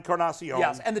signed Juan Encarnacion.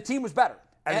 Yes, and the team was better.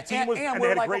 And the team was, and and we're they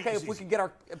had like, a great okay, season. if we can get our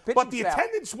pitching But the staff.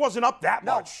 attendance wasn't up that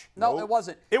much. No, it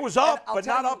wasn't. It was And up, I'll but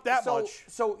tell not you, up that so, much.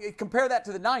 So compare that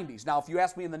to the 90s. Now, if you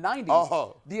ask me in the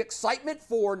 90s, the excitement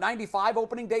for 95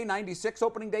 opening day, 96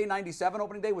 opening day, 97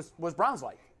 opening day was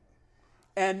Browns-like.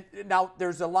 And now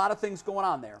there's a lot of things going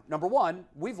on there. Number one,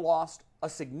 we've lost a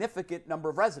significant number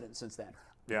of residents since then.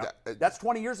 Yeah. That's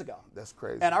 20 years ago. That's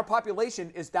crazy. And our population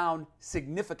is down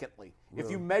significantly. Really?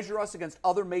 If you measure us against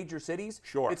other major cities,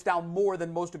 it's down more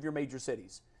than most of your major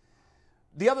cities.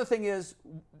 The other thing is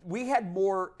we had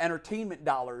more entertainment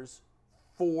dollars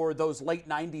for those late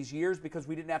 90s years because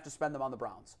we didn't have to spend them on the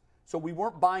Browns. So we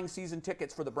weren't buying season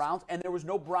tickets for the Browns, and there was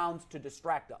no Browns to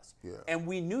distract us. Yeah. And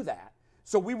we knew that.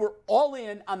 So we were all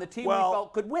in on the team we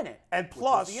felt could win it. And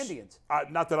plus, the Indians.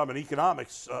 Not that I'm an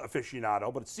economics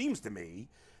aficionado, but it seems to me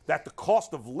that the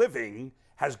cost of living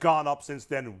has gone up since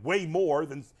then way more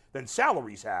than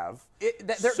salaries have.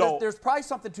 There's probably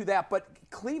something to that, but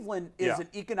Cleveland is an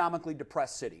economically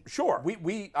depressed city. Sure.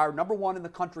 We are number one in the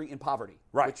country in poverty.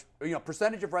 Right. Which,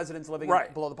 percentage of residents living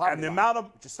below the poverty line. And the amount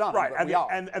of which is stunning, right, but and, we are.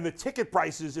 and the ticket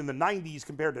prices in the 90s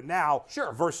compared to now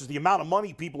versus the amount of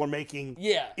money people are making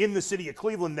in the city of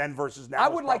Cleveland then versus now. I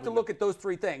would like to look at those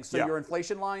three things. So Yeah. your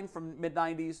inflation line from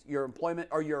mid-90s, your employment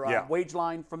or your wage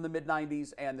line from the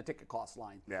mid-90s, and the ticket cost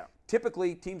line. Yeah.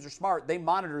 Typically, teams are smart. They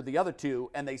monitor the other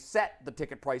two, and they set the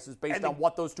ticket prices based on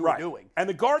what those two are doing. And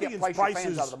the Guardians' price your fans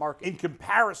prices, out of the market. in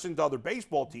comation to other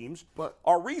baseball teams,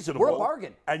 are reasonable. We're a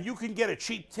bargain. And you can get a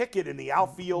cheap ticket in the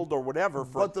outfield or whatever.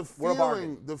 But the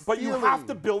feeling, But you have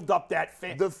to build up that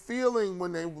fan. The feeling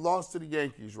when they lost to the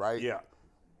Yankees, right? Yeah.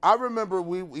 I remember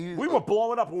we were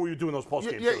blowing up when we were doing those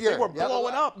post-game shows. They were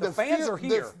blowing up. The fans are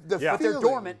here, but they're feeling-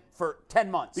 dormant for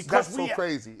 10 months. Because That's so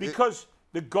crazy. Because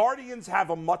the Guardians have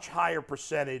a much higher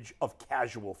percentage of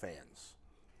casual fans.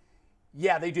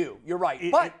 Yeah, they do. You're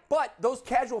right. But those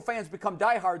casual fans become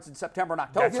diehards in September and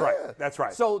October. That's right. That's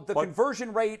right. So the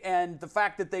conversion rate and the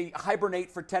fact that they hibernate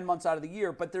for 10 months out of the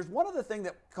year. But there's one other thing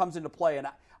that comes into play, and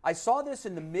I saw this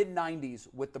in the mid-90s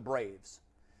with the Braves.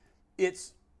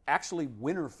 It's actually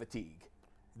winter fatigue.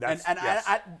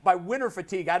 By winter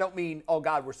fatigue, I don't mean, oh,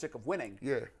 God, we're sick of winning.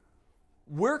 Yeah.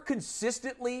 We're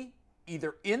consistently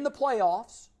either in the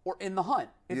playoffs or in the hunt.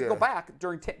 If you go back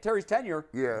during Terry's tenure,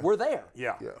 we're there.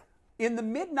 Yeah. In the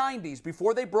mid-90s,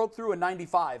 before they broke through in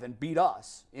 95 and beat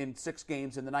us in 6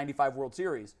 games in the 95 World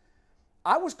Series,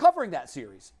 I was covering that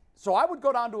series. So I would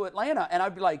go down to Atlanta, and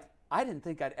I'd be like, I didn't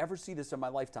think I'd ever see this in my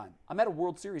lifetime. I'm at a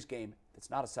World Series game that's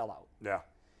not a sellout. Yeah.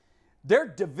 Their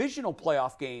divisional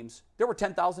playoff games, there were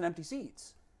 10,000 empty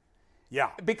seats.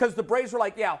 Yeah. Because the Braves were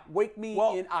like, wake me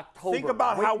in October. Think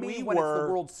about wake how me we when were it's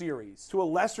the World Series. To a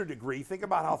lesser degree, think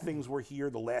about how things were here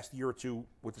the last year or two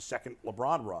with the second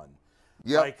LeBron run.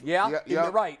 Yep.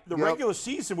 You're right. The regular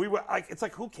season, we were like, it's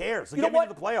like, who cares? Like, You know get me what?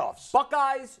 to the playoffs.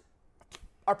 Buckeyes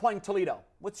are playing Toledo.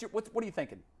 What are you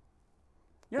thinking?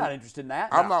 You're not interested in that.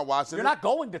 I'm not watching You're it. not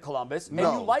going to Columbus, and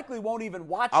No. you likely won't even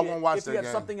watch I it won't watch if you that have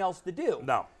game. something else to do.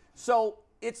 No. So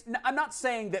I'm not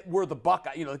saying that we're the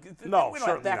Buckeye. No, we don't have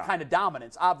certainly that not. kind of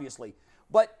dominance, obviously.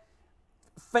 But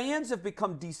fans have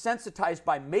become desensitized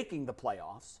by making the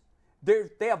playoffs. They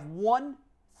have one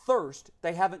thirst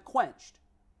they haven't quenched,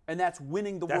 and that's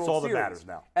winning the World Series. That's all that matters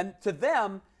now. And to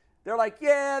them, they're like,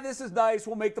 yeah, this is nice.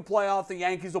 We'll make the playoffs. The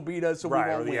Yankees will beat us, so we Right,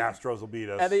 won't or the win. Astros will beat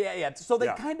us. And so they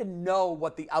kind of know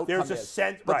what the outcome There's a is.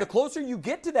 sense- but right. the closer you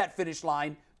get to that finish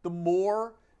line, the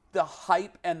more the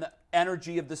hype and the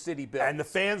energy of the city builds. And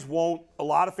a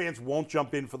lot of fans won't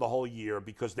jump in for the whole year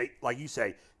because they, like you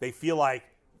say, they feel like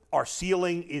our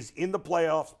ceiling is in the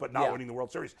playoffs but not winning the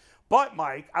World Series. But,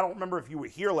 Mike, I don't remember if you were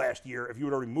here last year, if you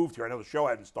had already moved here. I know the show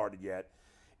hadn't started yet.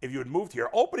 If you had moved here,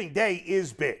 opening day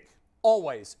is big.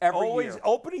 Always, every year.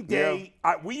 Opening day.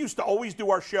 We used to always do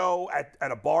our show at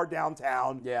a bar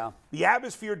downtown. Yeah. The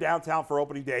atmosphere downtown for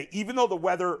opening day, even though the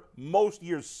weather most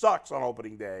years sucks on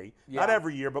opening day, not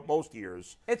every year, but most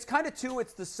years. It's kind of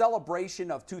it's the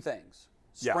celebration of two things.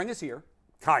 Spring is here.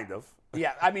 Kind of.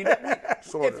 Yeah, I mean,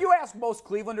 if you ask most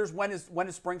Clevelanders when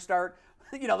does spring start,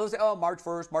 they'll say, March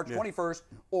 1st, March 21st,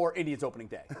 or Indians opening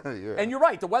day. And you're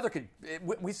right, the weather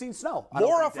we've seen snow.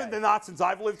 More often than not, since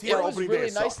I've lived here, It was opening day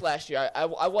really nice sucks. last year. I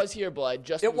was here, but I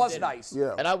just It moved was in. nice.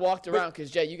 Yeah. And I walked around because,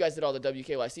 Jay, you guys did all the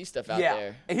WKYC stuff out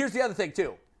there. And here's the other thing,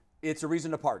 too. It's a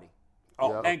reason to party.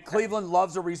 Oh, And Cleveland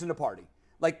loves a reason to party.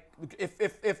 Like,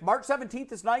 if March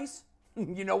 17th is nice,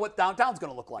 you know what downtown's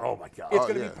going to look like. Oh, my God. It's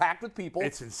going to be packed with people.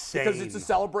 It's insane. Because it's a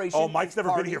celebration. Oh, Mike's it's never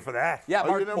party. been here for that. Yeah,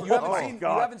 Mark, you never- you haven't oh, seen,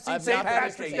 God. you haven't seen I've St. not been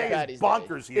Patrick's to Day St. yet. Day Patty's is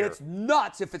bonkers here. It's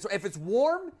nuts. If it's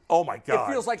warm, Oh, my God.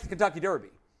 it feels like the Kentucky Derby.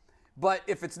 But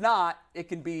if it's not, it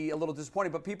can be a little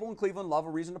disappointing. But people in Cleveland love a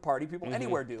reason to party. People Mm-hmm.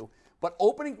 anywhere do. But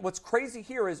what's crazy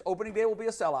here is opening day will be a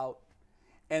sellout.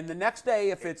 And the next day,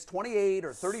 if it's 28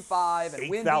 or 35 and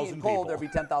windy 8,000 and cold, people. there'll be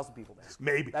 10,000 people there.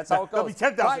 Maybe. That's how it goes. There'll be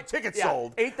 10,000 Right? tickets Yeah,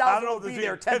 sold. 8,000 I don't know will if be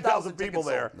there's there. 10,000 people tickets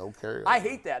there. sold. No carry. I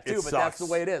hate that too, It but that's the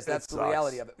sucks. way it is. That's It the sucks.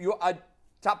 reality of it. You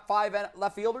top 5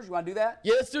 left fielders? You want to do that?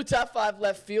 Yeah, let's do top 5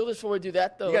 left fielders. Before we do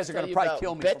that, though, You guys let's are gonna tell probably about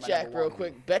kill me for my BetJack number real one.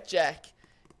 quick. BetJack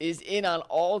is in on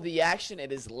all the action.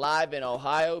 It is live in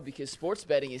Ohio because sports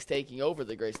betting is taking over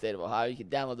the great state of Ohio. You can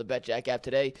download the BetJack app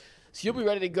today, so you'll be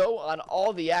ready to go on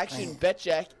all the action.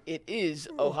 BetJack, it is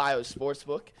Ohio's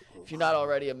sportsbook. If you're not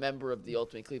already a member of the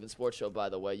Ultimate Cleveland Sports Show, by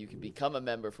the way, you can become a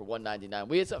member for $1.99.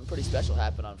 We had something pretty special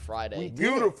happen on Friday.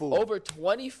 Beautiful. Over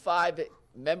 25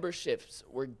 memberships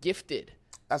were gifted.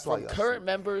 That's why From y'all current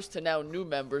members to now new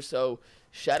members. So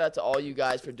Shout out to all you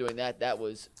guys for doing that. That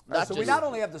was not So just we not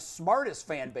only have the smartest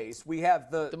fan base, we have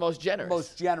the most generous.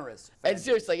 Most generous. And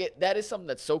seriously, that is something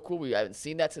that's so cool. We haven't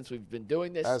seen that since we've been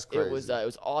doing this. That's crazy. It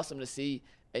was awesome to see.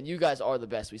 And you guys are the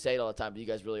best. We say it all the time, but you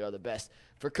guys really are the best.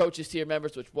 For coaches tier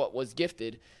members, which what was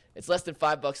gifted, it's less than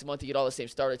 $5 a month. You get all the same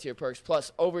starter tier perks,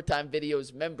 plus overtime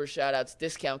videos, member shout-outs,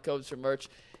 discount codes for merch.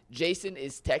 Jason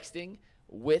is texting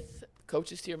with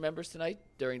coaches tier members tonight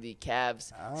during the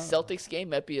Cavs Celtics game.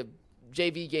 Might be a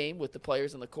JV game with the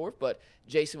players on the court, but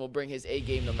Jason will bring his A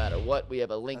game no matter what. We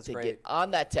have a link to get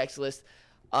on that text list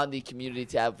on the community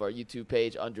tab of our YouTube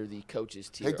page under the coaches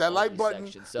tier. Hit that like button.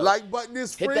 So like button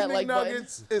is free, that like button.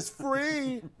 McNuggets. It's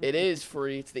free. It is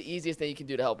free. It's the easiest thing you can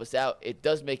do to help us out. It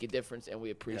does make a difference, and we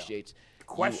appreciate The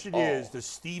question is, does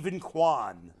Stephen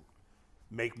Kwan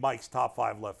make Mike's top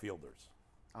 5 left fielders?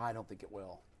 I don't think it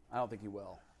will. I don't think he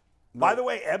will. By the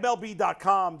way,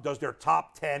 MLB.com does their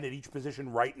top 10 at each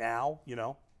position right now,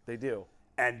 They do.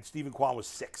 and Stephen Kwan was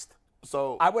 6th.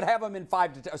 So I would have him in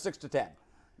 6 to 10.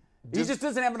 He just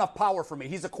doesn't have enough power for me.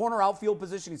 He's a corner outfield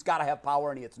position. He's got to have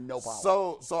power, and he has no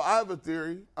power. So I have a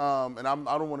theory, and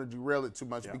I don't want to derail it too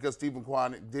much because Stephen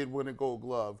Kwan did win a Gold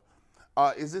Glove.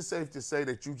 Is it safe to say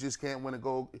that you just can't win a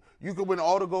Gold? You can win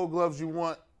all the Gold Gloves you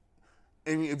want,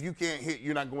 and if you can't hit,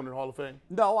 you're not going to the Hall of Fame?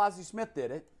 No, Ozzie Smith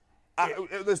did it.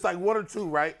 It's like 1 or 2,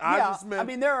 right? Yeah, Ozzie Smith. I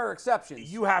mean, there are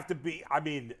exceptions. You have to be,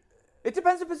 It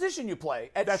depends the position you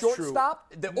play. At That's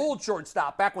shortstop, the old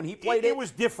shortstop, back when he played it was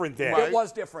different then. It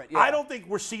was different, yeah. I don't think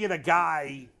we're seeing a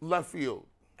guy. left field.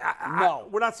 No.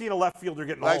 We're not seeing a left fielder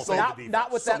getting Like, all so- the Not, defense.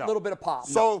 not with that No. little bit of pop.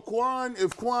 So if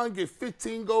Kwan get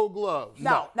 15 Gold Gloves.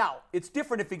 Now, it's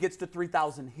different if he gets to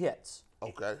 3,000 hits.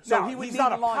 Okay. So No, he would he's need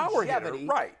not a power hitter, longevity.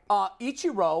 right.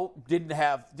 Ichiro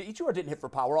didn't hit for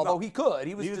power, although he could.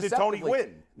 He was Neither did Tony deceptively-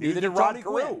 Gwynn. Neither did Rod Tony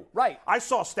Carew. Gwynn. Right. I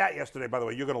saw a stat yesterday, by the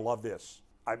way. You're going to love this.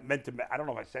 I don't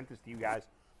know if I sent this to you guys.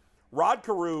 Rod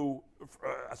Carew,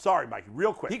 sorry, Mike,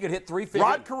 real quick. He could hit 350.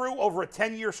 Rod Carew, over a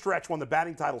 10-year stretch, won the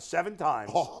batting title 7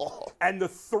 times. And the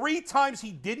 3 times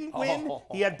he didn't win,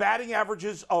 he had batting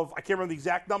averages of, I can't remember the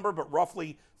exact number, but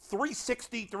roughly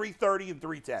 360, 330, and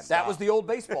 310. That was the old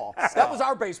baseball. That was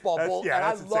our baseball, Bull, and I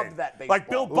that's loved insane. that baseball. Like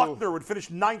Bill Buckner would finish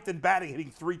 9th in batting, hitting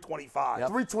 325.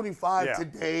 325 Yeah.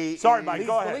 today. Sorry, is- Mike, Leads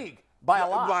go the ahead. league by a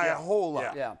lot. By yeah. a whole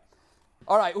lot. Yeah.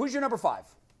 All right, who's your number 5?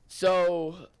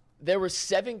 So there were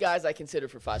 7 guys I considered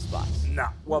for 5 spots. No.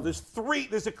 Well, there's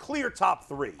a clear top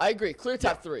 3. I agree, clear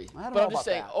top 3. I don't but know I'm just about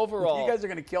saying, that. overall. You guys are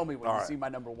going to kill me when you right. see my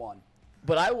number 1.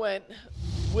 But I went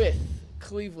with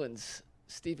Cleveland's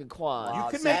Stephen Kwan.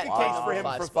 You can at make a case number for him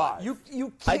 5 for spot. 5.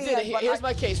 You I can. did. but Here's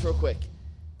my case real quick.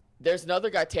 There's another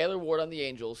guy, Taylor Ward on the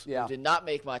Angels, Yeah. who did not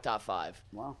make my top 5.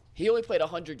 Wow. He only played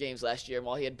 100 games last year, and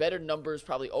while he had better numbers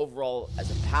probably overall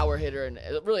as a power hitter and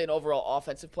really an overall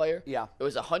offensive player, Yeah. it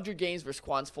was 100 games versus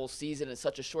Kwan's full season in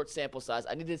such a short sample size.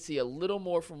 I needed to see a little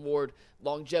more from Ward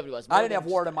longevity-wise. I didn't have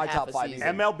Ward in my top 5 either.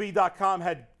 MLB.com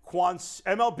had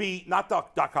MLB, not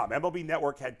 .com, MLB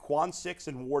Network had Kwan 6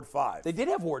 and Ward 5. They did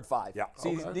have Ward 5. Yeah.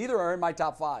 See, Okay. neither are in my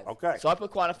top 5. Okay. So I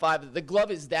put Kwan at 5. The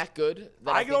glove is that good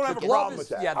that I think don't he have a could- problem is- with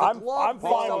that. yeah, the I'm glove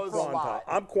fine goes with a Kwan. lot.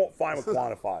 I'm fine with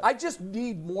Kwan at 5. I just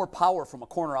need more power from a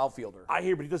corner outfielder. I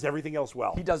hear, but he does everything else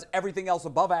well. He does everything else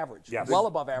above average. Yes. Well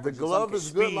above average. The in some glove cases.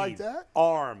 is good Speed, like that?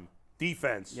 arm,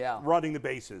 defense, Yeah. running the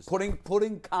bases. Putting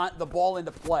the ball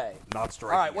into play. Not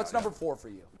striking All right, what's out, number 4 for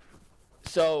you?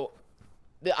 So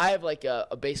I have like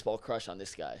a baseball crush on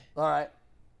this guy. All right.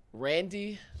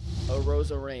 Randy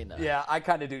Arozarena. Yeah, I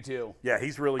kind of do too. Yeah,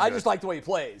 he's really good. I just like the way he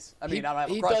plays. I mean, I don't have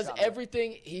a he crush does on him.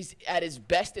 everything. He's at his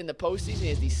best in the postseason. He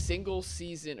has the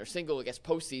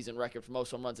postseason record for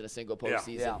most home runs in a single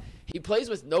postseason. Yeah. He plays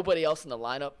with nobody else in the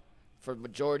lineup for the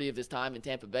majority of his time in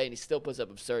Tampa Bay, and he still puts up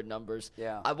absurd numbers.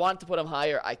 Yeah. I wanted to put him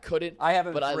higher. I couldn't. I have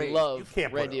him but at 3. I love You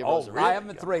can't put Randy him- oh, Arozarena. really? I have him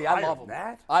at 3. I Higher love than him.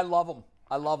 that? I love him.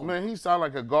 I love him. Man, he sound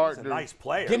like a He's a gardener. nice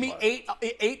player. Give me but-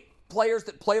 8 players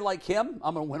that play like him.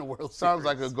 I'm going to win a World Sounds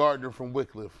Series. like a gardener from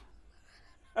Wycliffe.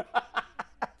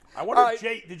 I wonder, All right.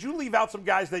 Jay, did you leave out some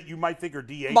guys that you might think are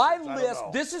DHs? My I don't list,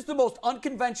 know. this is the most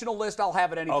unconventional list I'll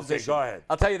have at any Okay, position. go ahead.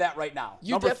 I'll tell you that right now.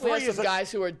 You Number definitely 3 have is some a-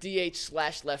 guys who are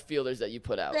DH/left fielders that you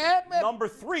put out. Number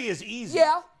 3 is easy.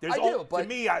 Yeah, There's I do, but- to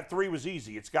me, 3 was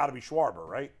easy. It's got to be Schwarber,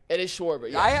 right? It is Schwarber.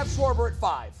 Yeah. I have Schwarber at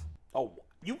 5. Oh,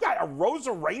 you got a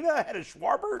Arozarena ahead of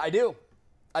Schwarber? I do.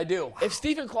 If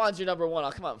Stephen Kwan's your number 1,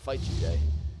 I'll come out and fight you, Jay.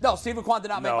 No, Stephen Kwan did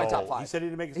not make my top 5. he said he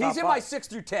didn't make his He's top in my 5. 6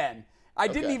 through 10. I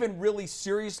didn't Okay. even really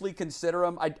seriously consider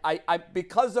him. I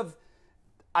because of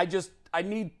I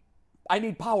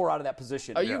need power out of that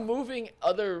position. Are you moving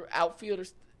other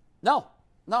outfielders? No,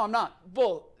 I'm not.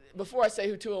 Well, before I say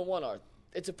who 2 and 1 are,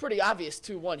 it's a pretty obvious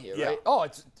 2-1 here, Yeah. right? Oh,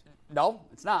 it's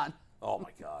not. Oh, my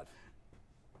God.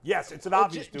 Yes, it's an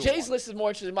obvious do. Jay's list is more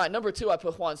interesting than mine. Number 2, I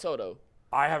put Juan Soto.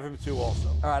 I have him too also.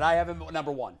 All right, I have him at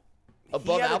number 1. Above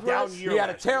He had a Alvarez? down year He had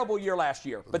a last year. terrible year last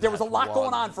year, but there was a lot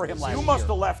going on for him last year. You must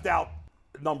have left out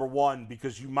number 1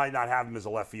 because you might not have him as a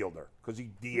left fielder because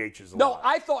he DHs a No, lot.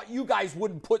 I thought you guys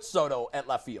wouldn't put Soto at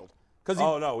left field because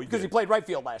he did. played right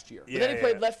field last year. But then he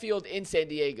played left field in San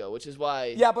Diego, which is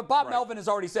why. Yeah, but Bob Melvin has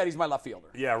already said he's my left fielder.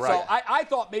 Yeah, right. So I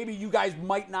thought maybe you guys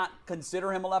might not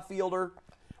consider him a left fielder.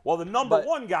 Well, the number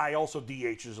 1 guy also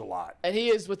DHs a lot. And he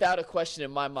is, without a question in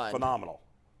my mind, Phenomenal.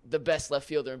 the best left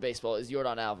fielder in baseball is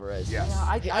Yordan Alvarez. Yes.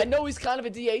 Yeah, I know he's kind of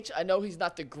a DH. I know he's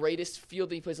not the greatest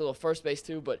fielder. He plays a little first base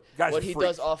too, but Guy's what a he freak.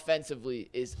 does offensively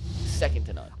is second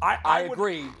to none. I would-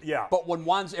 agree. Yeah. But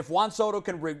if Juan Soto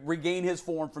can regain his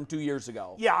form from 2 years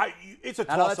ago, Yeah, it's a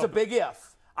I know toss-up. that's a big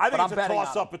if. I think but it's I'm a betting on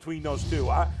toss-up him. between those two.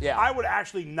 Yeah. I would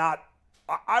actually not.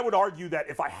 I would argue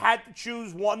that if I had to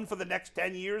choose one for the next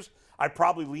 10 years, I'd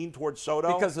probably lean towards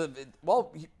Soto. Because of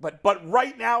but But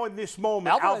right now in this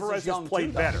moment, Alvarez is Alvarez young has played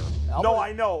too, though. better. No, Alvarez-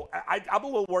 I know. I'm a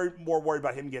little more worried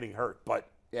about him getting hurt, but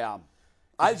yeah,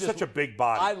 he's such a big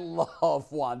body. I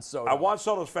love Juan Soto. Juan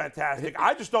Soto's fantastic.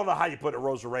 I just don't know how you put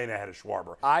Rosarena ahead of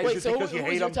Schwarber. Wait, Is it so because who you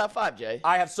was hate your him? top 5, Jay?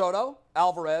 I have Soto,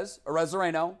 Alvarez,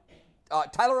 Arezareno,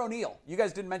 Tyler O'Neill. You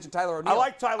guys didn't mention Tyler O'Neill. I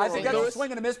like Tyler I think O'Neill. that's a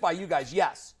swing and a miss by you guys.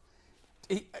 Yes,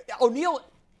 O'Neill.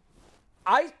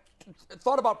 I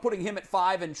thought about putting him at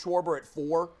 5 and Schwarber at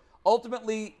 4.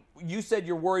 Ultimately, you said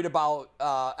you're worried about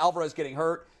Alvarez getting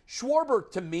hurt. Schwarber,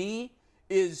 to me,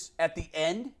 is at the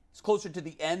end. It's closer to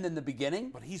the end than the beginning.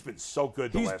 But he's been so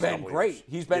good the He's last been couple of great. years.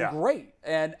 He's been Yeah. great.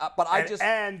 And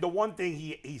And the one thing,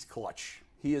 he's clutch.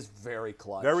 he is very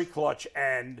clutch. Very clutch.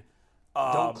 And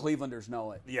Don't Clevelanders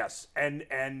know it? yes. And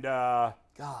God.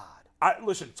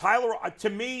 listen, Tyler, to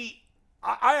me,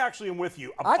 I actually am with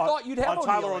you. I thought you'd have on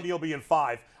Tyler O'Neill. O'Neill being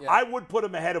 5. Yeah. I would put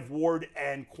him ahead of Ward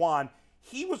and Quan.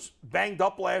 He was banged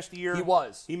up last year. He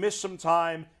was. He missed some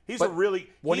time. He's But a really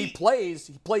when he plays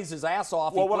his ass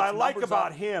off. Well, he what puts I like numbers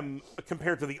about up. him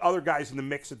compared to the other guys in the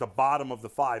mix at the bottom of the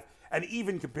 5, and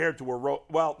even compared to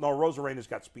Rosarena's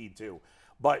got speed too,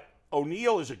 but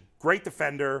O'Neill is a great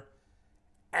defender,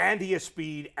 and he has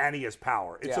speed and he has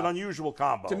power. It's an unusual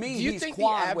combo. To me, Do you he's think the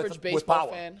Quan average with baseball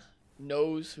power. fan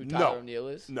knows who Tyler O'Neill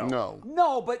is? No.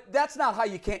 No, but that's not how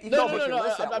you can't. You No, can't make your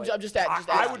list that I'm way. just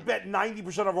asking. I would bet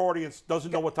 90% of our audience doesn't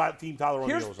know what team Tyler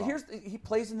O'Neill is on. He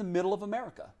plays in the middle of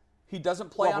America. He doesn't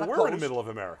play Well, on but a we're coast. in the middle of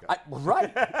America.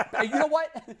 Right. You know what?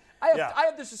 I Yeah.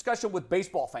 have this discussion with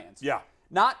baseball fans. Yeah.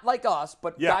 Not like us,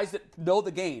 but Yeah. guys that know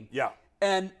the game. Yeah.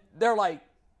 And they're like,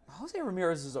 Jose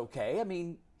Ramirez is okay. I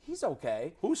mean, he's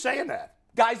okay. Who's saying that?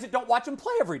 Guys that don't watch him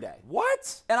play every day.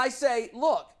 What? And I say,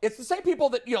 look, it's the same people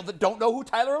that that don't know who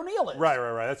Tyler O'Neill is. Right.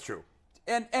 That's true.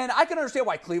 And I can understand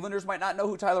why Clevelanders might not know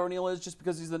who Tyler O'Neill is just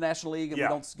because he's in the National League and Yeah. we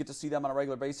don't get to see them on a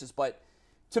regular basis. But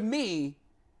to me,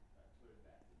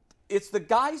 it's the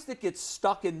guys that get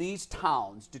stuck in these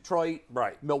towns, Detroit,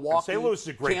 Right. Milwaukee, And St. Louis is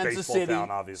a great Kansas baseball City.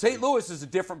 town, obviously. St. Louis is a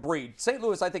different breed. St.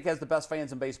 Louis, I think, has the best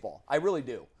fans in baseball. I really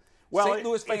do. St.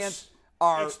 Louis fans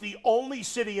are... It's the only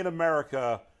city in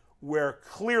America where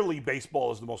clearly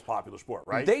baseball is the most popular sport,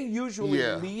 right? They usually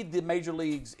Yeah. lead the major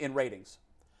leagues in ratings.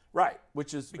 Right.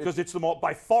 Which is because it's the most,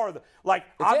 by far,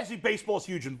 obviously baseball is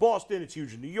huge in Boston, it's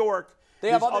huge in New York.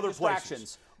 They have there's other places.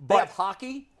 distractions. They But, have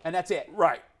hockey, and that's it.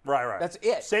 right. That's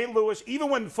it. St. Louis, even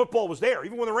when football was there,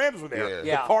 even when the Rams were there,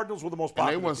 Yeah. the Cardinals were the most And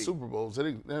popular they won team. Super Bowls.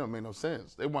 They don't make no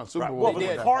sense. They won Super Right. Bowls. Well, They but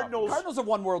did. the Cardinals Cardinals have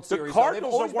won World The Series. though. They've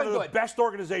Cardinals are always one been of the good. best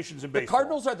organizations in The baseball.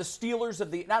 Cardinals are the Steelers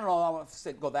of the. I don't know. I don't want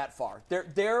to go that far.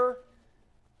 They're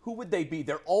who would they be?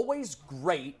 They're always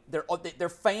great. Their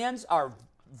fans are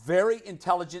very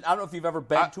intelligent. I don't know if you've ever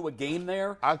been to a game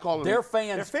there. I call them- their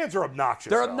fans. Their fans are obnoxious.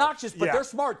 They're though. obnoxious, but Yeah. they're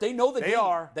smart. They know the They game.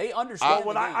 are. They understand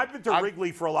When the game. I've been to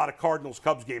Wrigley for a lot of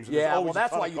Cardinals-Cubs games. And Yeah, there's always well, that's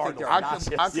a ton why of you think Cardinals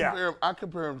they're fans. obnoxious. I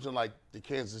compare them to like the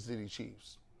Kansas City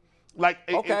Chiefs. Like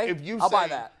Okay, if you I'll say buy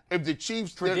that. if the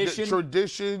Chiefs Tradition. the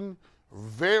tradition,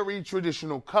 very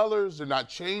traditional colors, they're not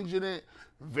changing it.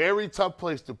 Very tough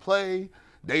place to play.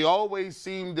 They always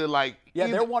seem to like. Yeah,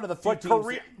 they're one of the few But,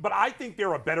 teams. but I think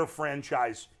they're a better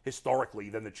franchise historically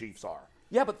than the Chiefs are.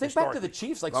 Yeah, but think back to historically. the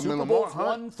Chiefs, like I mean, Super Lamar Bowls Hunt,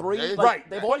 1, 3. they- Like,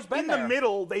 they've always But been in there. the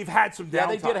middle, they've had some downtime. Yeah,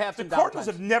 they did have some The Cardinals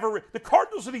downtimes. have never. The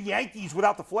Cardinals are the Yankees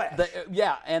without the flash.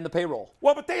 Yeah, and the payroll.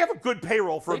 Well, but they have a good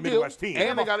payroll for a They Midwest do. team. They,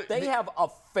 have they a, got- they have a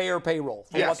fair payroll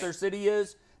for Yes. what their city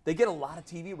is. They get a lot of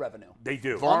TV revenue. They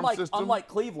do. Farm Unlike, system. unlike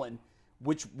Cleveland,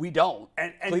 which we don't.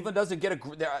 And Cleveland doesn't get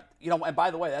and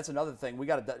by the way, that's another thing. We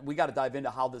got to dive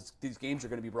into how these games are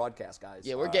going to be broadcast, guys.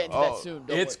 Yeah, we're getting to that soon.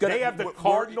 Don't it's worry. gonna- They have the we're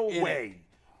Cardinal in it. way.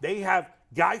 They have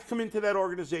guys come into that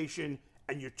organization,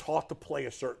 and you're taught to play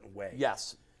a certain way.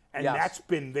 Yes. And Yes. that's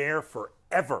been there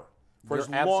forever, for You're as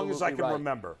long as I absolutely can right.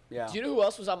 remember. Yeah. Do you know who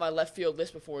else was on my left field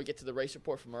list before we get to the race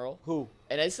report from Earl? Who?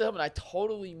 And it's something I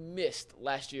totally missed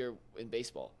last year in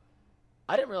baseball.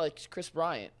 I didn't realize Chris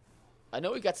Bryant. I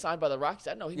know he got signed by the Rockies.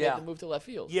 I didn't know he Yeah. made the move to left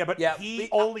field. Yeah, but Yeah,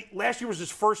 last year was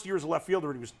his first year as a left fielder,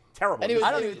 and he was terrible. And he was-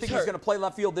 I don't he even was think hurt. he's going to play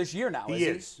left field this year now. He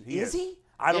is. Is he?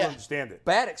 I don't Yeah. understand it.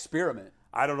 Bad experiment.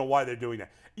 I don't know why they're doing that.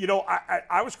 You know,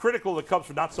 I was critical of the Cubs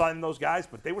for not signing those guys,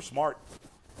 but they were smart.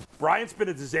 Bryant's been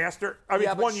a disaster. I mean,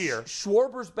 Yeah, it's but 1 year.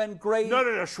 Schwarber's been great. No.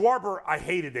 Schwarber, I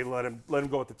hated they let him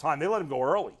go at the time. They let him go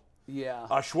early. Yeah.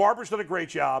 Schwarber's done a great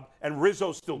job, and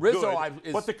Rizzo's still Rizzo,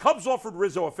 good. But the Cubs offered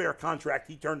Rizzo a fair contract.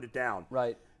 He turned it down.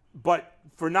 Right. But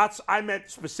I meant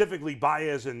specifically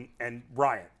Baez and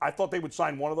Bryant. I thought they would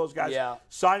sign one of those guys. Yeah.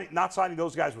 Not signing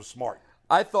those guys was smart.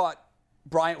 I thought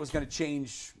Bryant was going to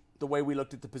change the way we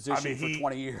looked at the position I mean, for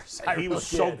 20 years. He was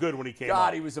so good when he came God,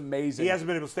 up. he was amazing. He hasn't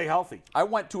been able to stay healthy. I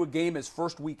went to a game his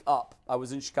first week up. I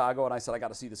was in Chicago, and I said, I got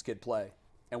to see this kid play.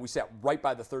 And we sat right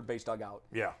by the third base dugout.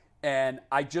 Yeah. And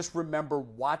I just remember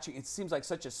watching. It seems like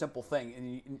such a simple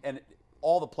thing, and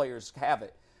all the players have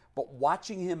it. But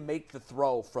watching him make the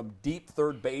throw from deep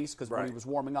third base, because when he Right. was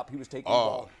warming up, he was taking the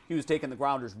ball. He was taking the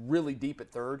grounders really deep at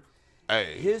third.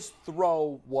 Hey. His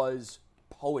throw was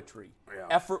poetry, Yeah.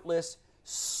 effortless,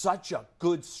 such a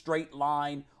good straight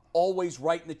line, always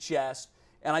right in the chest.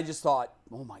 And I just thought,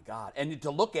 oh my God! And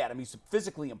to look at him, he's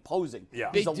physically imposing.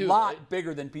 Yeah. He's Big a dude, lot right?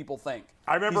 bigger than people think.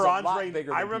 I remember He's a lot Andre.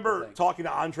 bigger I than remember people think. talking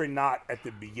to Andre Knott at the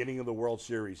beginning of the World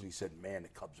Series, and he said, "Man, the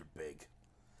Cubs are big."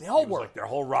 They all It was were. like their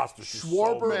whole roster's just so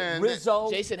Schwarber, big. Man, Rizzo,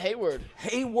 Jason Hayward.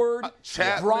 Hayward,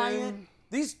 Chapman. Bryant.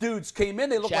 These dudes came in.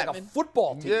 They looked like a Chapman.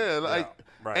 football team. Yeah, like,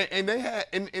 right. and they had,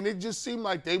 and it just seemed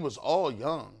like they was all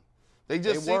young. They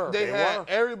just They were. they They had were.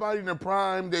 everybody in their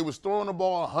prime. They was throwing the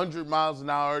ball 100 miles an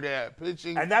hour. They had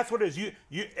pitching. And that's what it is.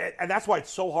 And that's why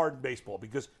it's so hard in baseball,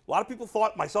 because a lot of people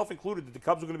thought, myself included, that the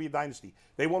Cubs were going to be a dynasty.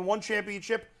 They won one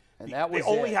championship. And that was they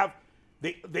only it. have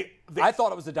I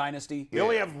thought it was a dynasty. they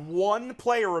only have one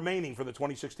player remaining for the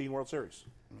 2016 World Series.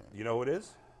 You know who it is?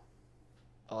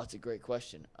 Oh, that's a great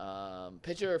question.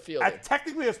 Pitcher or fielder?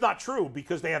 Technically, it's not true,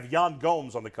 because they have Jan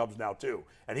Gomes on the Cubs now too,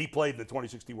 and he played in the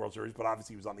 2016 World Series, but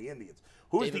obviously he was on the Indians.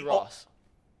 Who is David the Ross.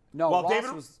 No, Well, Ross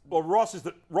David. was. Well, Ross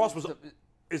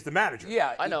is the manager.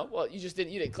 Yeah, I know. Well, you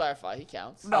didn't clarify. He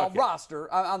counts. No, Okay.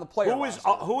 roster on the player. Who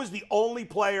is the only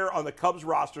player on the Cubs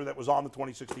roster that was on the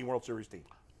 2016 World Series team?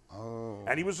 Oh.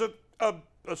 And he was a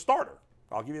starter.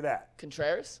 I'll give you that.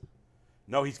 Contreras?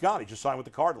 No, he's gone. He just signed with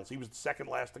the Cardinals. He was the second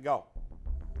last to go.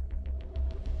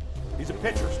 He's a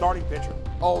pitcher, starting pitcher.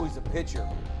 Oh, he's a pitcher.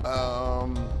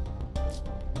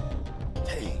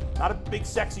 Not a big,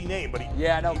 sexy name, but he.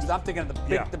 Yeah, I know, because I'm thinking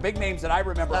of the big names that I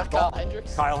remember. Not Kyle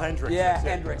Hendricks? Kyle Hendricks. Yeah, that's it.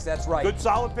 Hendricks. That's right. Good,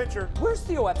 solid pitcher. Where's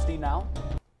Theo Epstein now?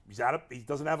 He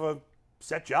doesn't have a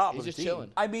set job. He's with just the team.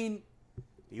 chilling. I mean,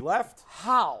 He left.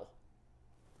 how?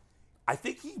 I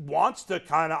think he wants to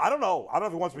kind of. I don't know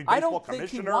if he wants to be baseball I don't think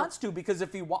commissioner. he wants to, because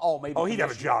if he maybe. Oh, he'd have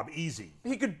a commissioner. job easy.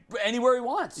 He could anywhere he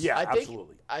wants. Yeah, I think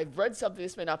absolutely. I've read something.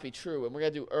 This may not be true, and we're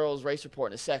gonna do Earl's race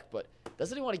report in a sec. But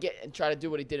doesn't he want to get and try to do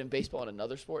what he did in baseball in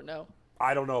another sport now?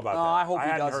 I don't know about No, that. I hope he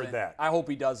hadn't doesn't. heard that. I hope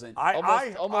he doesn't.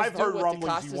 Almost I've do heard what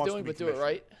rumblings he DeCosta's wants doing, to be but do it commissioner.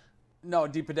 right. No,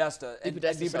 DiPodesta. And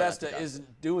DiPodesta's not DiPodesta DeCosta.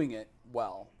 isn't doing it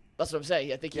well. That's what I'm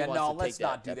saying. I think he Yeah, wants no, to let's take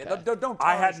not do that that. path. Don't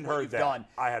I tarnish hadn't what heard you've that. done.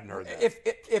 I hadn't heard that.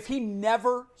 If he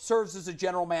never serves as a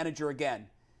general manager again,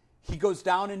 he goes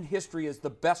down in history as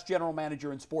the best general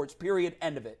manager in sports, period,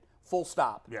 end of it. Full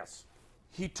stop. Yes.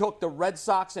 He took the Red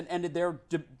Sox and ended their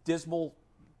dismal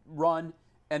run,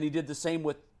 and he did the same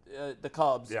with the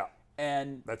Cubs. Yeah.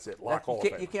 And That's it. Lock Hall of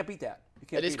Fame. you can't beat that. You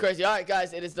can't It is beat crazy. All right,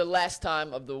 guys, it is the last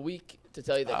time of the week to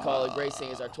tell you that Colleague Racing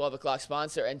is our 12 o'clock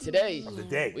sponsor. And today, the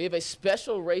day. we have a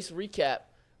special race recap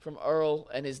from Earl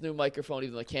and his new microphone,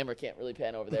 even though the camera can't really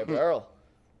pan over there. But Earl,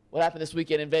 what happened this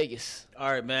weekend in Vegas?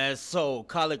 All right, man. So,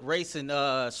 Colleague Racing,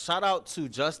 shout out to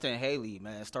Justin Haley,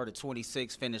 man. Started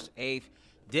 26th, finished 8th.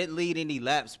 Didn't lead any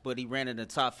laps, but he ran in the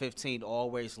top 15 all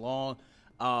race long.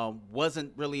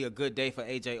 Wasn't really a good day for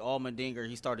A.J. Allmendinger.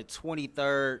 He started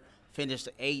 23rd, finished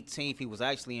 18th. He was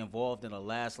actually involved in a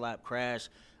last lap crash.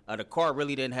 The car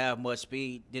really didn't have much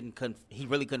speed. He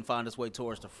really couldn't find his way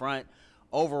towards the front.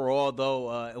 Overall,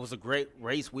 though, it was a great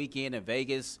race weekend in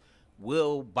Vegas.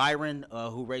 Will Byron,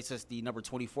 who races the number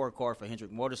 24 car for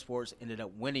Hendrick Motorsports, ended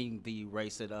up winning the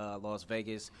race at Las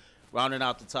Vegas. Rounding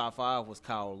out the top 5 was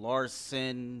Kyle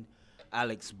Larson,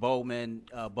 Alex Bowman,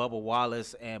 Bubba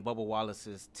Wallace, and Bubba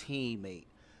Wallace's teammate.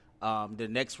 The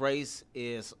next race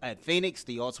is at Phoenix,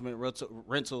 the Ultimate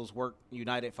Rentals Work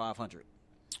United 500.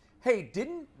 Hey,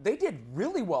 they did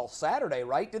really well Saturday,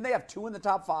 right? Didn't they have 2 in the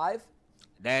top 5?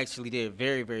 They actually did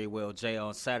very, very well, Jay,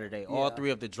 on Saturday. All Yeah. 3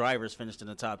 of the drivers finished in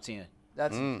the top 10.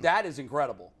 That is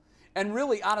incredible. And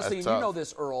really, honestly, and That's you know tough.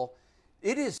 this, Earl,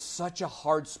 it is such a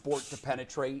hard sport to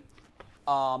penetrate.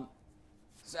 And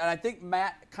I think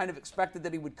Matt kind of expected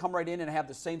that he would come right in and have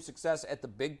the same success at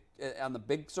on the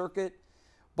big circuit,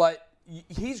 but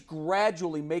he's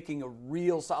gradually making a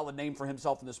real solid name for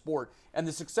himself in the sport. And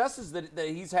the successes that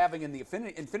he's having in the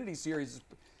Infinity Series,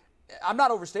 I'm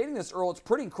not overstating this, Earl. It's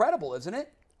pretty incredible, isn't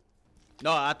it?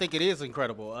 No, I think it is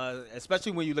incredible,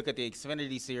 especially when you look at the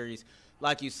Xfinity Series.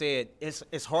 Like you said,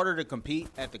 it's harder to compete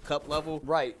at the Cup level.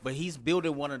 Right. But he's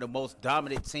building one of the most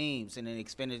dominant teams in the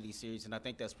Xfinity Series, and I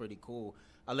think that's pretty cool.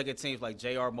 I look at teams like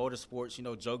JR Motorsports. You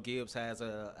know, Joe Gibbs has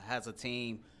a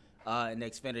team in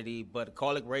Xfinity, but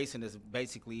Colic Racing is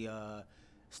basically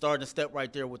starting to step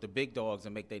right there with the big dogs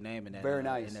and make their name in that Very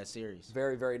nice. in that series.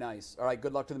 Very, very nice. All right,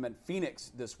 good luck to them in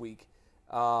Phoenix this week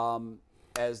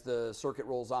as the circuit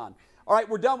rolls on. All right,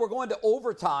 we're done. We're going to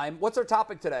overtime. What's our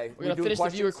topic today? We're going to finish the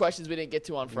viewer questions we didn't get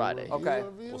to on Friday. Okay.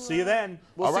 We'll see you then.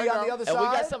 We'll All see right, you on now. the other side. And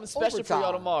we got something special for y'all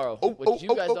Overtime. tomorrow, which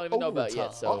you guys don't even know about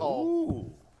yet. So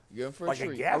Ooh. you're in for Like a a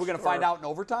treat. guest? Are we going to find out in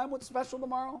overtime what's special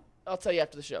tomorrow? I'll tell you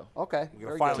after the show. Okay. We're very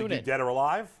going to finally Tune do in. Dead or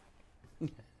Alive?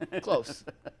 Close.